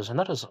who that is, and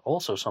that is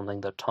also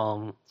something that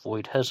Tom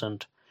Voigt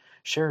hasn't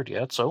shared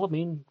yet. So, I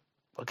mean,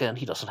 again,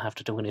 he doesn't have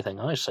to do anything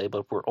I say,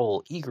 but we're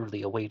all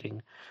eagerly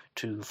awaiting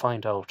to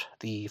find out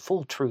the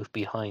full truth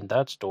behind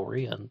that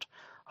story, and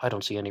I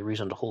don't see any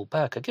reason to hold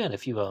back. Again,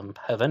 if you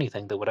have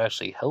anything that would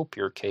actually help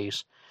your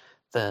case,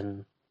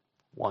 then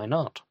why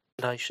not?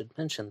 And I should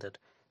mention that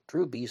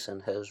Drew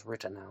Beeson has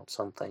written out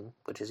something,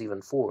 which is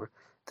even for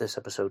this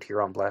episode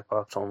here on Black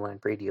Box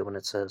Online Radio, and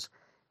it says,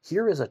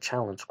 "Here is a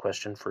challenge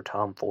question for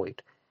Tom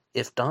Voigt.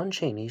 If Don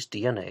Chaney's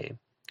DNA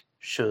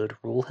should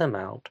rule him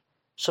out,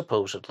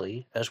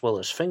 supposedly, as well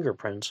as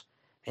fingerprints,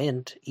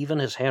 and even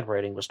his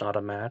handwriting was not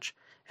a match,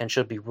 and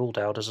should be ruled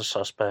out as a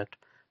suspect,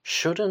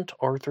 shouldn't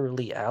Arthur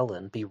Lee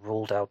Allen be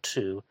ruled out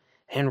too,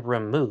 and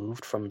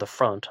removed from the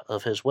front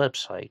of his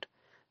website?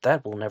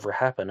 That will never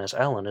happen, as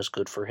Allen is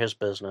good for his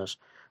business.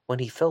 When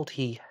he felt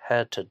he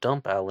had to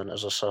dump Allen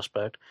as a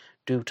suspect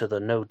due to the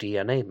no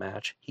DNA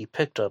match, he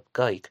picked up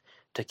Geik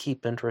to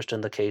keep interest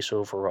in the case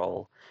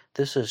overall.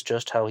 This is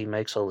just how he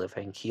makes a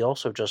living. He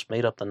also just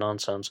made up the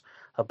nonsense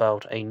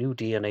about a new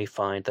DNA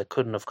find that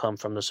couldn't have come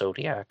from the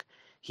Zodiac.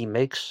 He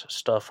makes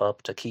stuff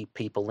up to keep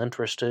people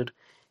interested.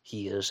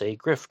 He is a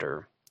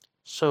grifter."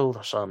 So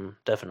some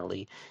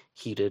definitely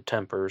heated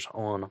tempers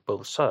on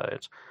both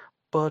sides.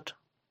 But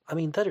I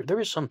mean, there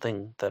is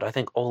something that I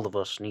think all of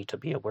us need to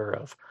be aware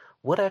of.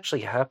 What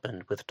actually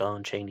happened with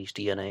Don Chaney's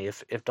DNA?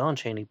 If Don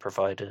Chaney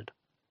provided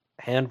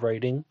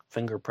handwriting,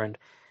 fingerprint,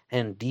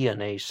 and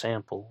DNA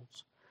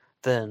samples,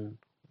 then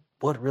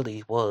what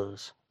really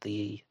was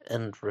the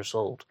end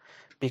result?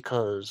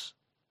 Because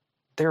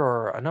there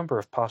are a number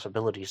of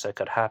possibilities that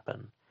could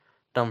happen.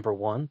 Number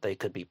one, they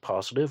could be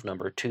positive.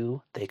 Number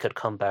two, they could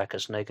come back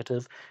as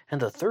negative.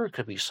 And the third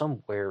could be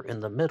somewhere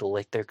in the middle,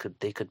 like they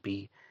could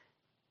be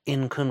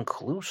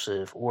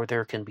inconclusive, or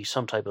there can be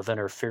some type of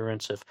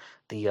interference if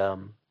the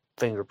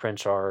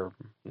fingerprints are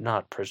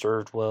not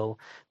preserved well,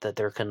 that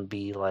there can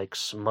be like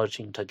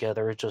smudging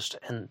together,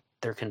 and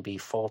there can be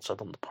faults on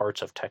the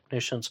parts of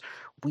technicians.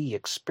 We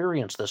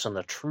experience this in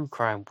the true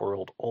crime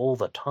world all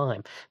the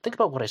time. Think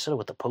about what I said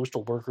with the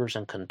postal workers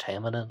and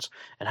contaminants,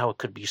 and how it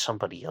could be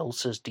somebody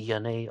else's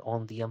DNA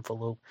on the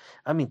envelope.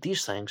 I mean,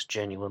 these things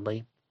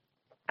genuinely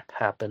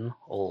happen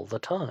all the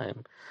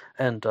time.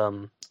 And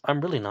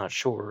I'm really not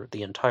sure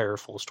the entire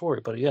full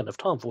story, but again, if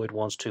Tom Voigt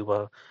wants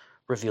to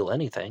reveal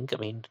anything, I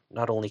mean,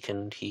 not only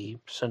can he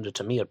send it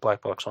to me at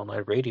Black Box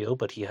Online Radio,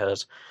 but he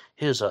has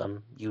his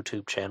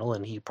YouTube channel,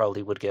 and he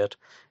probably would get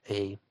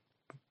a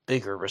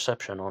bigger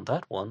reception on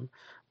that one.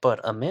 But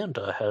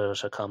Amanda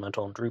has a comment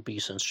on Drew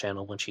Beeson's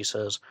channel when she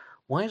says,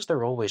 "Why is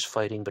there always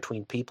fighting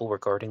between people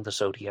regarding the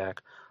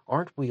Zodiac?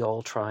 Aren't we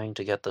all trying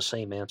to get the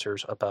same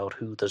answers about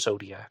who the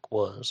Zodiac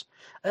was?"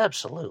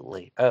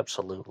 Absolutely,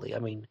 absolutely. I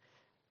mean,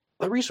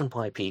 the reason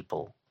why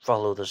people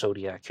follow the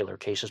Zodiac killer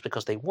case is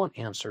because they want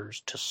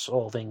answers to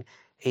solving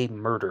a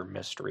murder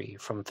mystery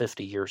from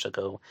 50 years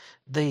ago.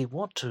 They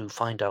want to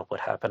find out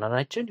what happened, and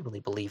I genuinely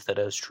believe that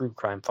as true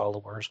crime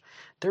followers,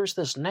 there's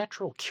this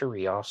natural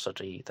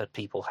curiosity that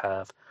people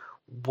have.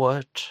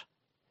 What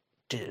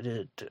did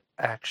it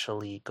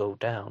actually go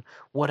down?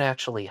 What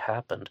actually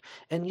happened?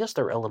 And yes,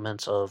 there are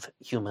elements of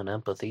human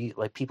empathy,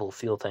 like people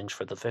feel things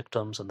for the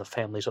victims and the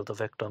families of the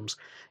victims.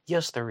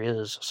 Yes, there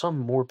is some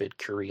morbid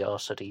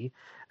curiosity,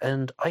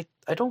 and I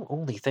don't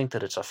only think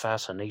that it's a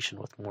fascination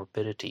with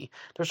morbidity.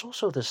 There's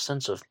also this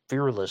sense of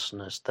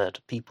fearlessness that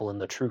people in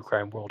the true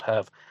crime world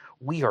have.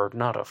 We are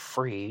not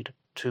afraid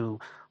to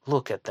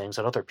look at things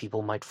that other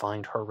people might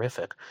find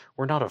horrific.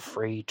 We're not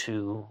afraid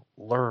to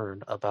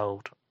learn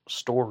about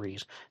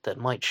stories that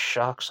might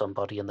shock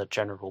somebody in the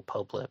general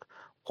public.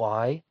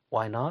 Why?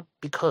 Why not?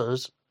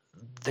 Because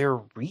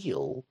they're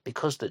real,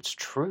 because it's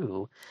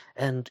true.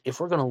 And if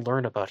we're going to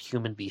learn about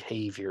human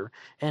behavior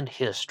and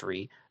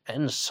history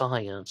and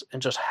science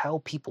and just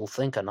how people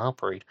think and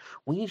operate,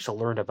 we need to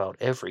learn about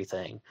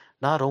everything,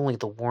 not only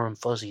the warm,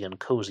 fuzzy, and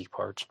cozy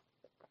parts,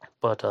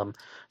 but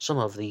some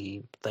of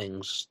the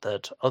things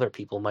that other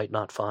people might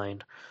not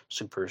find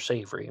super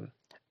savory.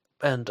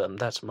 And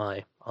that's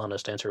my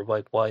honest answer.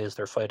 Why is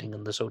there fighting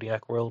in the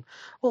Zodiac world?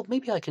 Well,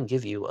 maybe I can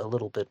give you a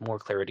little bit more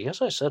clarity.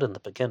 As I said in the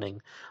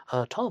beginning,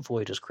 Tom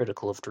Voigt is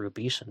critical of Drew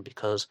Beeson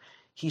because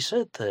he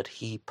said that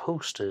he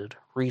posted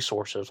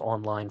resources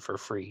online for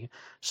free,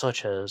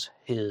 such as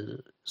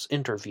his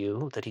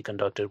interview that he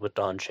conducted with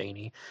Don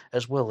Chaney,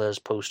 as well as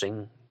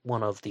posting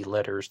one of the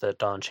letters that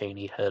Don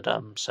Chaney had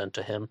sent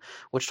to him,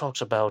 which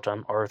talks about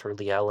Arthur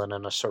Lee Allen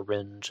and a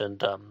syringe,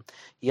 and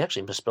he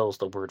actually misspells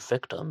the word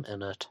victim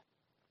in it.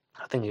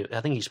 I think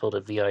he spelled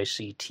it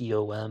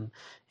Victom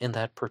in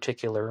that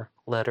particular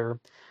letter.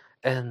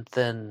 And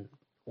then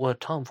what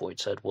Tom Voigt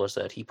said was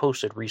that he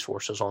posted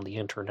resources on the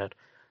internet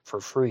for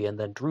free, and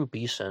then Drew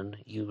Beeson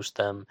used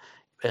them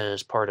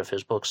as part of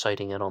his book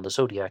citing in on the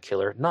Zodiac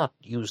Killer. Not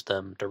used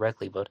them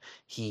directly, but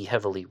he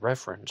heavily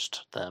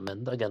referenced them.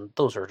 And again,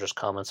 those are just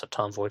comments that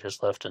Tom Voigt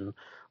has left in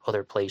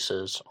other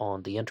places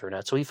on the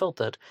internet. So he felt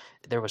that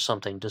there was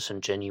something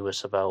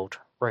disingenuous about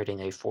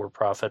writing a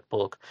for-profit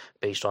book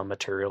based on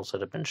materials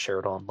that have been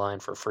shared online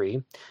for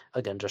free.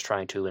 Again, just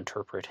trying to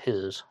interpret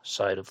his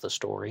side of the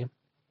story.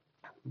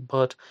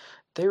 But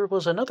there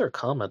was another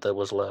comment that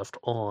was left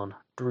on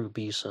Drew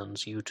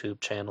Beeson's YouTube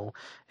channel,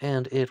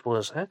 and it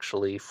was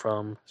actually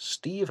from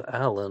Steve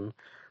Allen,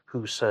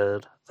 who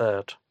said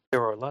that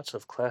there are lots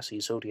of classy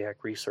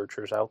Zodiac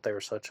researchers out there,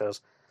 such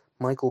as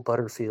Michael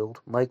Butterfield,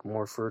 Mike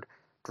Morford,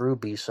 Drew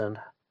Beeson,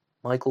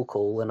 Michael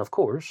Cole, and of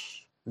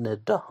course,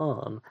 Ned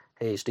DeHaan.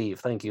 Hey, Steve,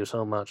 thank you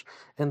so much.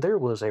 And there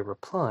was a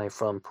reply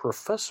from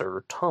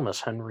Professor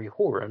Thomas Henry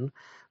Horan,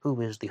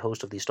 who is the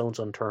host of the Stones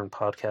Unturned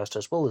podcast,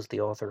 as well as the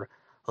author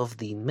of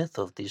the myth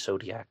of the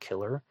Zodiac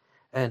Killer,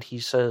 and he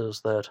says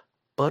that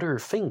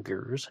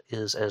Butterfingers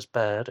is as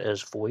bad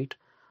as Voigt,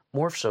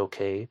 Morph's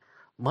okay,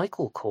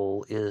 Michael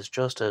Cole is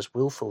just as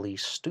willfully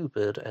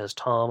stupid as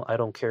Tom I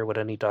don't care what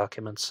any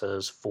document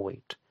says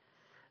Voigt.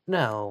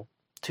 Now,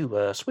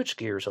 to switch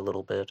gears a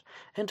little bit,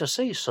 and to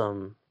say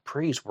some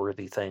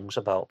praiseworthy things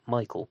about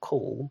Michael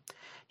Cole,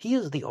 he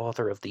is the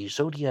author of the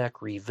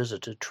Zodiac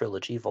Revisited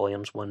trilogy,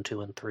 volumes 1,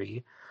 2, and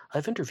 3.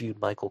 I've interviewed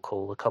Michael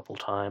Cole a couple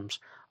times.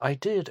 I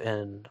did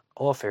an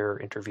off-air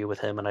interview with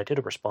him, and I did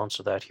a response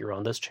to that here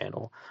on this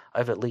channel. I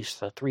have at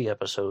least 3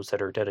 episodes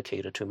that are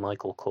dedicated to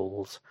Michael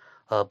Cole's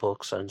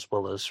books, as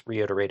well as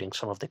reiterating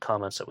some of the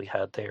comments that we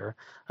had there.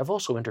 I've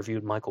also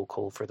interviewed Michael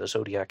Cole for the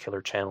Zodiac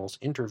Killer channel's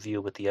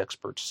Interview with the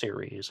Experts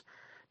series.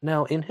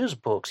 Now, in his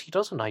books, he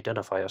doesn't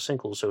identify a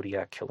single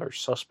Zodiac Killer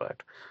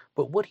suspect,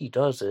 but what he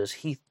does is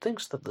he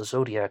thinks that the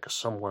Zodiac is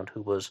someone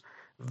who was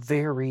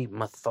very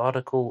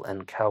methodical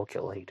and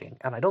calculating,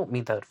 and I don't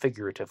mean that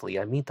figuratively,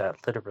 I mean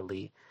that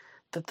literally,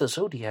 that the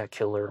Zodiac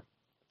Killer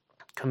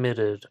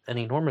committed an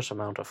enormous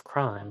amount of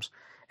crimes,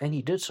 and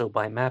he did so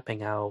by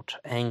mapping out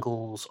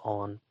angles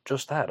on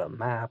just that, a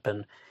map,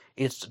 and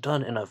it's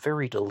done in a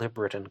very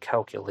deliberate and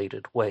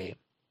calculated way.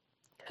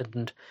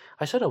 And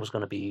I said I was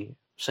going to be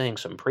saying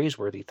some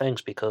praiseworthy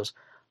things because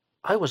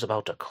I was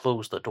about to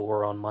close the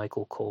door on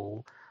Michael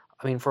Cole.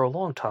 I mean, for a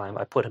long time,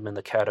 I put him in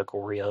the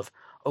category of,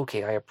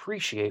 okay, I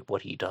appreciate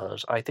what he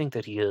does. I think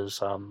that he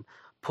has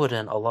put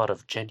in a lot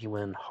of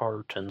genuine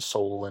heart and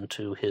soul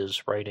into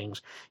his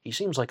writings. He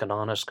seems like an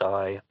honest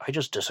guy. I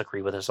just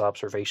disagree with his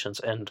observations,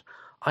 and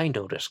I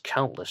notice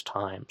countless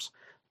times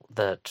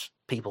that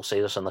people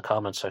say this in the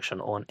comments section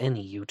on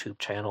any YouTube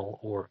channel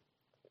or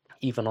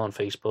even on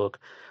Facebook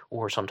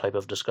or some type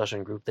of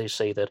discussion group. They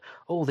say that,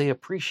 oh, they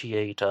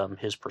appreciate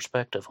his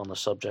perspective on the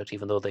subject,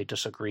 even though they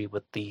disagree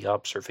with the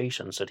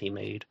observations that he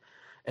made.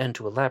 And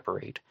to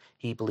elaborate,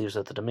 he believes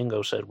that the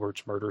Domingos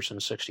Edwards murders in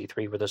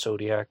 63 were the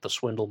Zodiac, the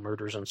Swindle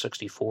murders in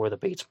 64, the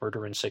Bates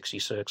murder in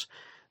 66,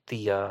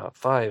 the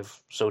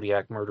 5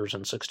 Zodiac murders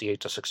in 68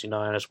 to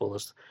 69, as well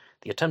as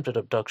the attempted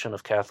abduction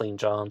of Kathleen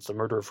Johns, the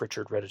murder of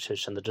Richard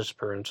Redditich, and the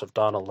disappearance of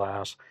Donna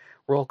Lass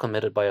were all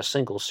committed by a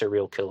single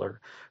serial killer,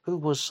 who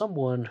was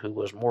someone who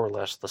was more or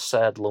less the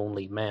sad,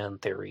 lonely man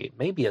theory,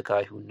 maybe a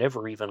guy who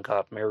never even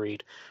got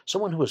married,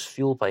 someone who was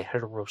fueled by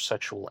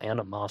heterosexual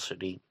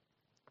animosity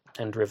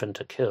and driven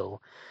to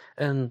kill.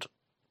 And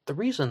the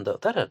reason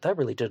that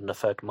really didn't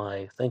affect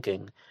my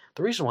thinking,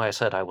 the reason why I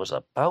said I was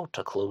about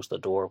to close the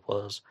door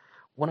was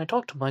When I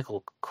talked to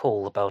Michael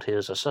Cole about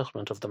his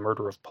assessment of the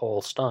murder of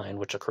Paul Stein,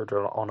 which occurred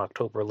on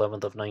October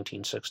 11th of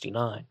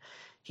 1969,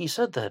 he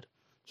said that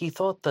he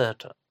thought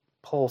that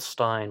Paul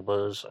Stein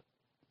was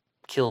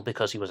killed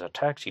because he was a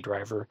taxi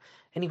driver,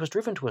 and he was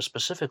driven to a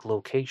specific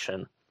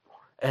location,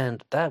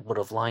 and that would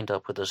have lined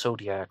up with the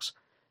Zodiac's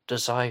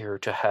desire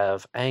to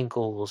have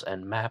angles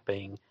and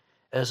mapping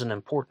as an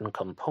important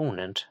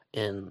component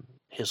in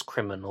his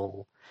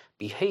criminal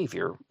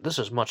behavior. This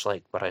is much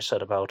like what I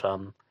said about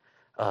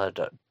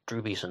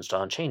Drew Beeson's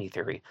Don Chaney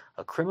theory,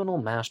 a criminal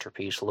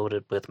masterpiece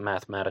loaded with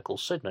mathematical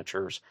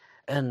signatures,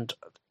 and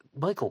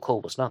Michael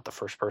Cole was not the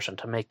first person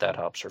to make that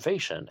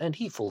observation, and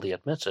he fully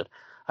admits it.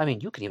 I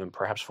mean, you can even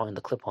perhaps find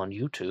the clip on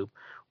YouTube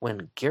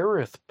when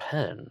Gareth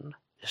Penn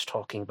is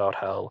talking about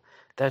how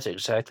that's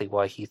exactly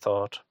why he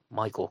thought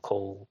Michael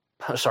Cole,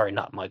 sorry,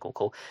 not Michael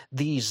Cole,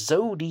 the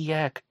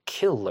Zodiac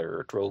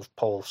killer drove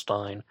Paul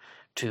Stein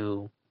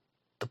to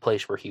the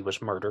place where he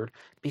was murdered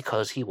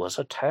because he was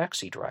a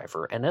taxi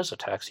driver, and as a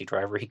taxi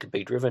driver, he could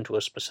be driven to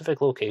a specific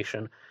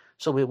location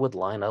so it would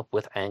line up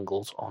with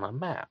angles on a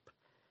map.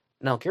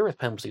 Now, Gareth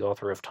Penn was the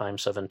author of Time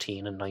 17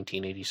 in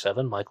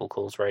 1987. Michael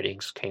Cole's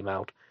writings came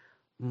out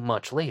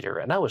much later,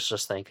 and I was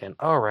just thinking,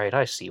 all right,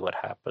 I see what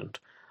happened.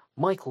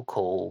 Michael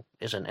Cole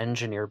is an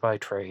engineer by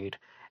trade,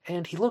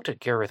 and he looked at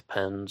Gareth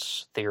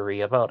Penn's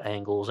theory about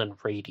angles and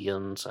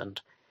radians, and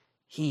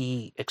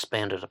he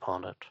expanded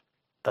upon it.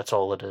 That's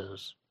all it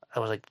is. I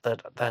was like,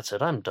 that's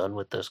it. I'm done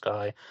with this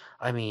guy.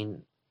 I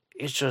mean,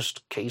 it's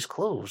just case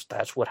closed.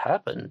 That's what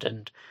happened,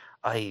 and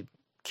I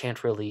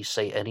can't really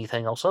say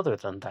anything else other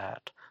than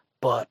that.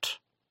 But,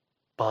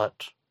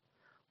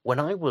 when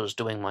I was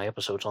doing my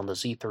episodes on the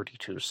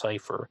Z32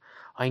 cipher,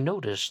 I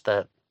noticed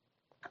that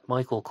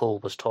Michael Cole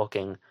was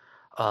talking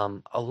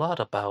a lot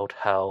about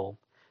how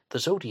the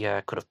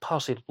Zodiac could have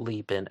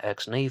possibly been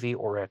ex-Navy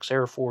or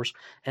ex-Air Force,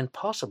 and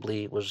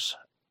possibly was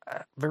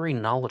very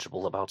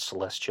knowledgeable about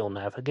celestial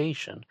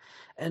navigation.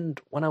 And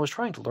when I was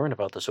trying to learn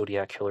about the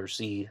Zodiac Killer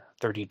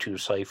Z32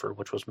 cipher,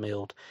 which was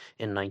mailed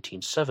in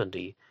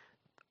 1970,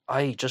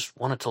 I just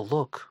wanted to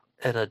look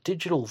at a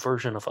digital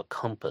version of a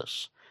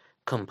compass,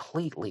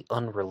 completely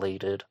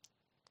unrelated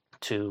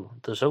to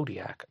the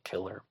Zodiac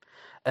Killer.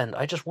 And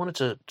I just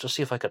wanted to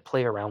see if I could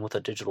play around with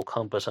a digital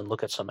compass and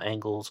look at some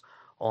angles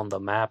on the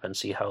map and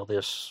see how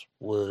this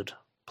would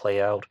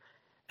play out.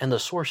 And the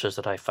sources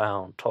that I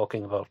found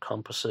talking about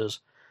compasses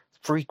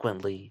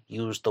frequently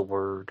used the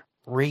word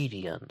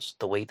radians,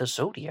 the way the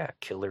Zodiac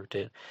Killer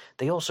did.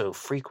 They also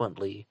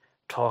frequently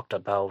talked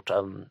about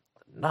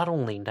not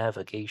only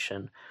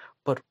navigation,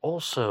 but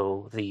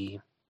also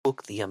the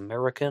book The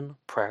American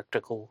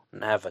Practical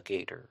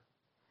Navigator.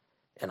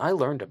 And I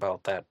learned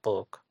about that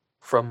book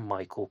from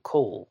Michael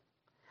Cole.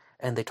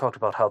 And they talked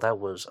about how that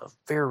was a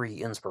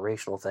very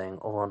inspirational thing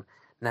on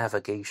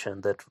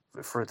navigation that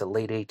for the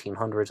late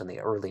 1800s and the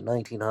early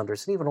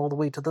 1900s, and even all the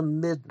way to the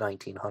mid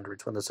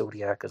 1900s when the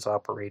Zodiac is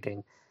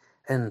operating.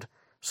 And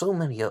so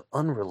many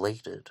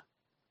unrelated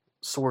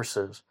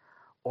sources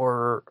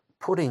are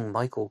putting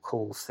Michael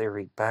Cole's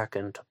theory back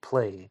into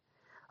play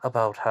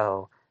about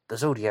how the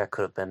Zodiac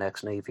could have been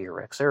ex-Navy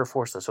or ex-Air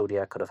Force, the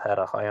Zodiac could have had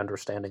a high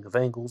understanding of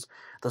angles,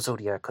 the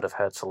Zodiac could have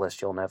had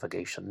celestial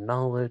navigation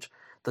knowledge,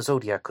 the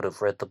Zodiac could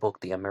have read the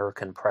book The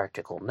American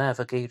Practical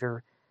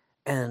Navigator,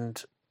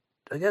 and,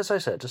 as I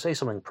said, to say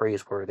something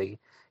praiseworthy,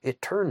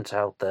 it turns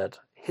out that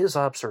his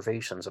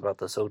observations about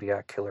the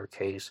Zodiac Killer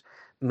case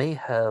may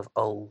have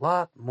a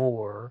lot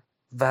more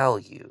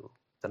value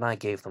than I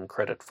gave them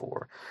credit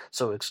for.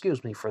 So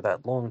excuse me for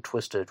that long,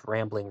 twisted,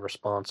 rambling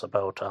response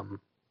about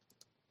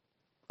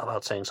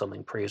saying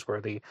something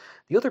praiseworthy.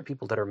 The other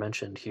people that are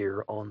mentioned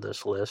here on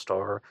this list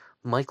are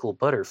Michael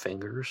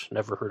Butterfingers.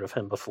 Never heard of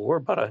him before,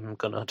 but I'm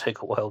gonna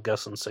take a wild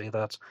guess and say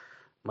that's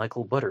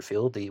Michael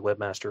Butterfield, the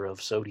webmaster of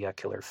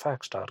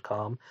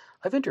ZodiacKillerFacts.com.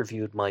 I've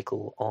interviewed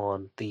Michael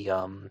on the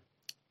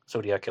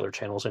Zodiac Killer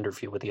Channel's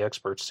Interview with the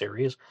Experts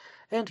series,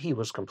 and he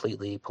was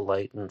completely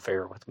polite and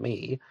fair with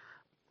me.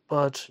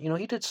 But,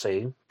 he did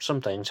say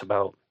some things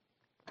about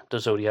the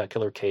Zodiac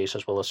Killer case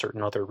as well as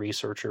certain other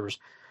researchers,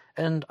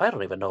 and I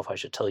don't even know if I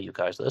should tell you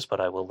guys this, but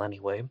I will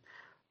anyway.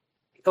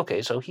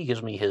 Okay, so he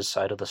gives me his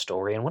side of the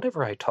story, and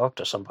whenever I talk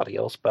to somebody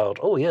else about,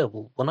 oh yeah,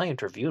 well, when I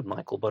interviewed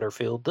Michael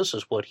Butterfield, this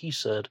is what he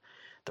said,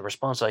 the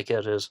response I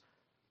get is,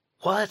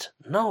 what?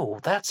 No,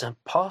 that's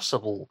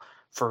impossible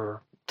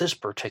for this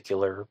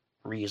particular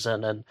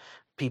reason, and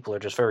people are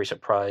just very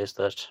surprised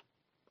that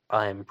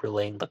I'm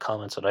relaying the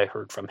comments that I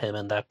heard from him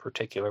in that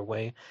particular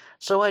way,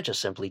 so I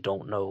just simply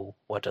don't know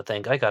what to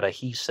think. I got a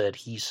he said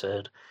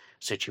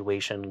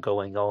situation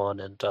going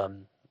on, and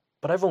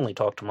but I've only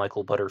talked to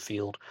Michael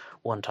Butterfield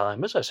one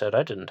time. As I said,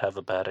 I didn't have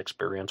a bad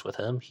experience with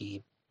him.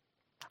 He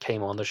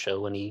came on the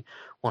show and he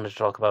wanted to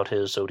talk about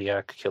his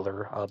Zodiac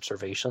Killer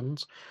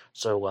observations,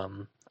 so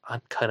I'm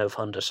kind of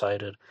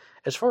undecided.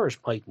 As far as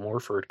Mike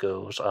Morford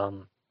goes,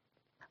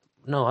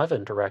 no, I've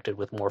interacted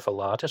with Morph a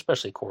lot,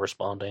 especially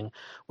corresponding.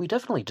 We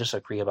definitely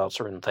disagree about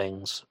certain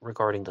things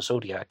regarding the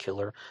Zodiac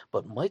Killer,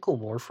 but Michael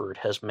Morford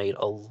has made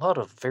a lot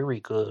of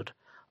very good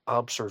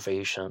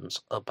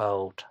observations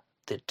about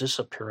the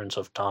disappearance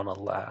of Donna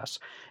Lass,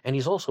 and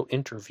he's also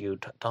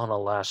interviewed Donna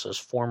Lass's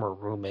former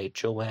roommate,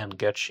 Joanne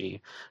Getchy.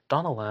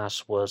 Donna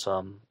Lass was,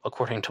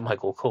 according to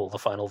Michael Cole, the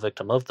final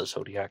victim of the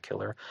Zodiac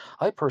killer.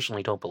 I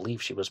personally don't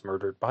believe she was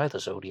murdered by the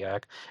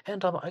Zodiac,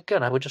 and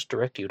again, I would just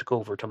direct you to go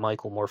over to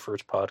Michael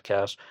Morford's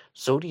podcast,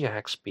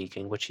 Zodiac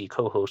Speaking, which he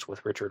co-hosts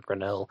with Richard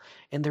Grinnell,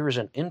 and there is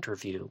an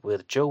interview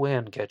with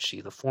Joanne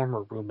Getchy, the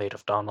former roommate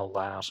of Donna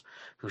Lass,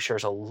 who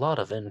shares a lot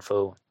of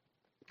info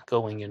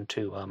going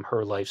into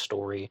her life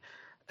story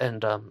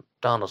and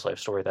Donna's life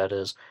story, that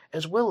is,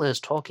 as well as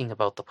talking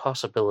about the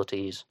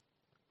possibilities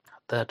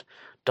that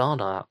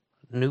Donna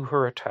knew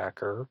her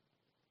attacker,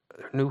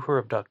 knew her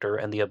abductor,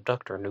 and the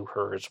abductor knew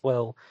her as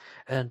well.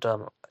 And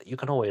you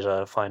can always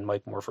find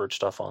Mike Morford's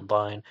stuff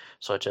online,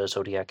 such as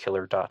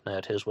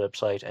ZodiacKiller.net, his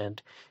website,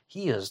 and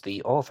he is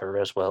the author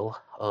as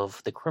well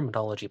of the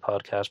Criminology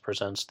Podcast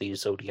Presents the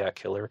Zodiac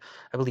Killer.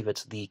 I believe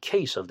it's The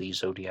Case of the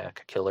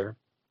Zodiac Killer.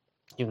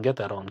 You can get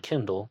that on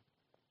Kindle,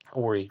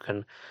 or you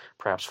can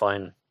perhaps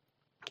find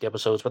the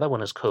episodes, but that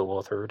one is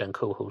co-authored and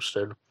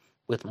co-hosted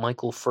with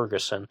Michael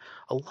Ferguson.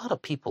 A lot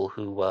of people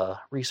who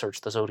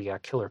research the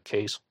Zodiac Killer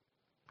case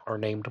are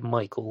named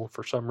Michael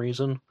for some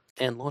reason.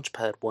 And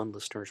Launchpad 1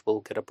 listeners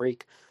will get a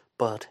break,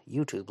 but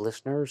YouTube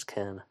listeners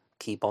can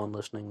keep on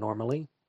listening normally.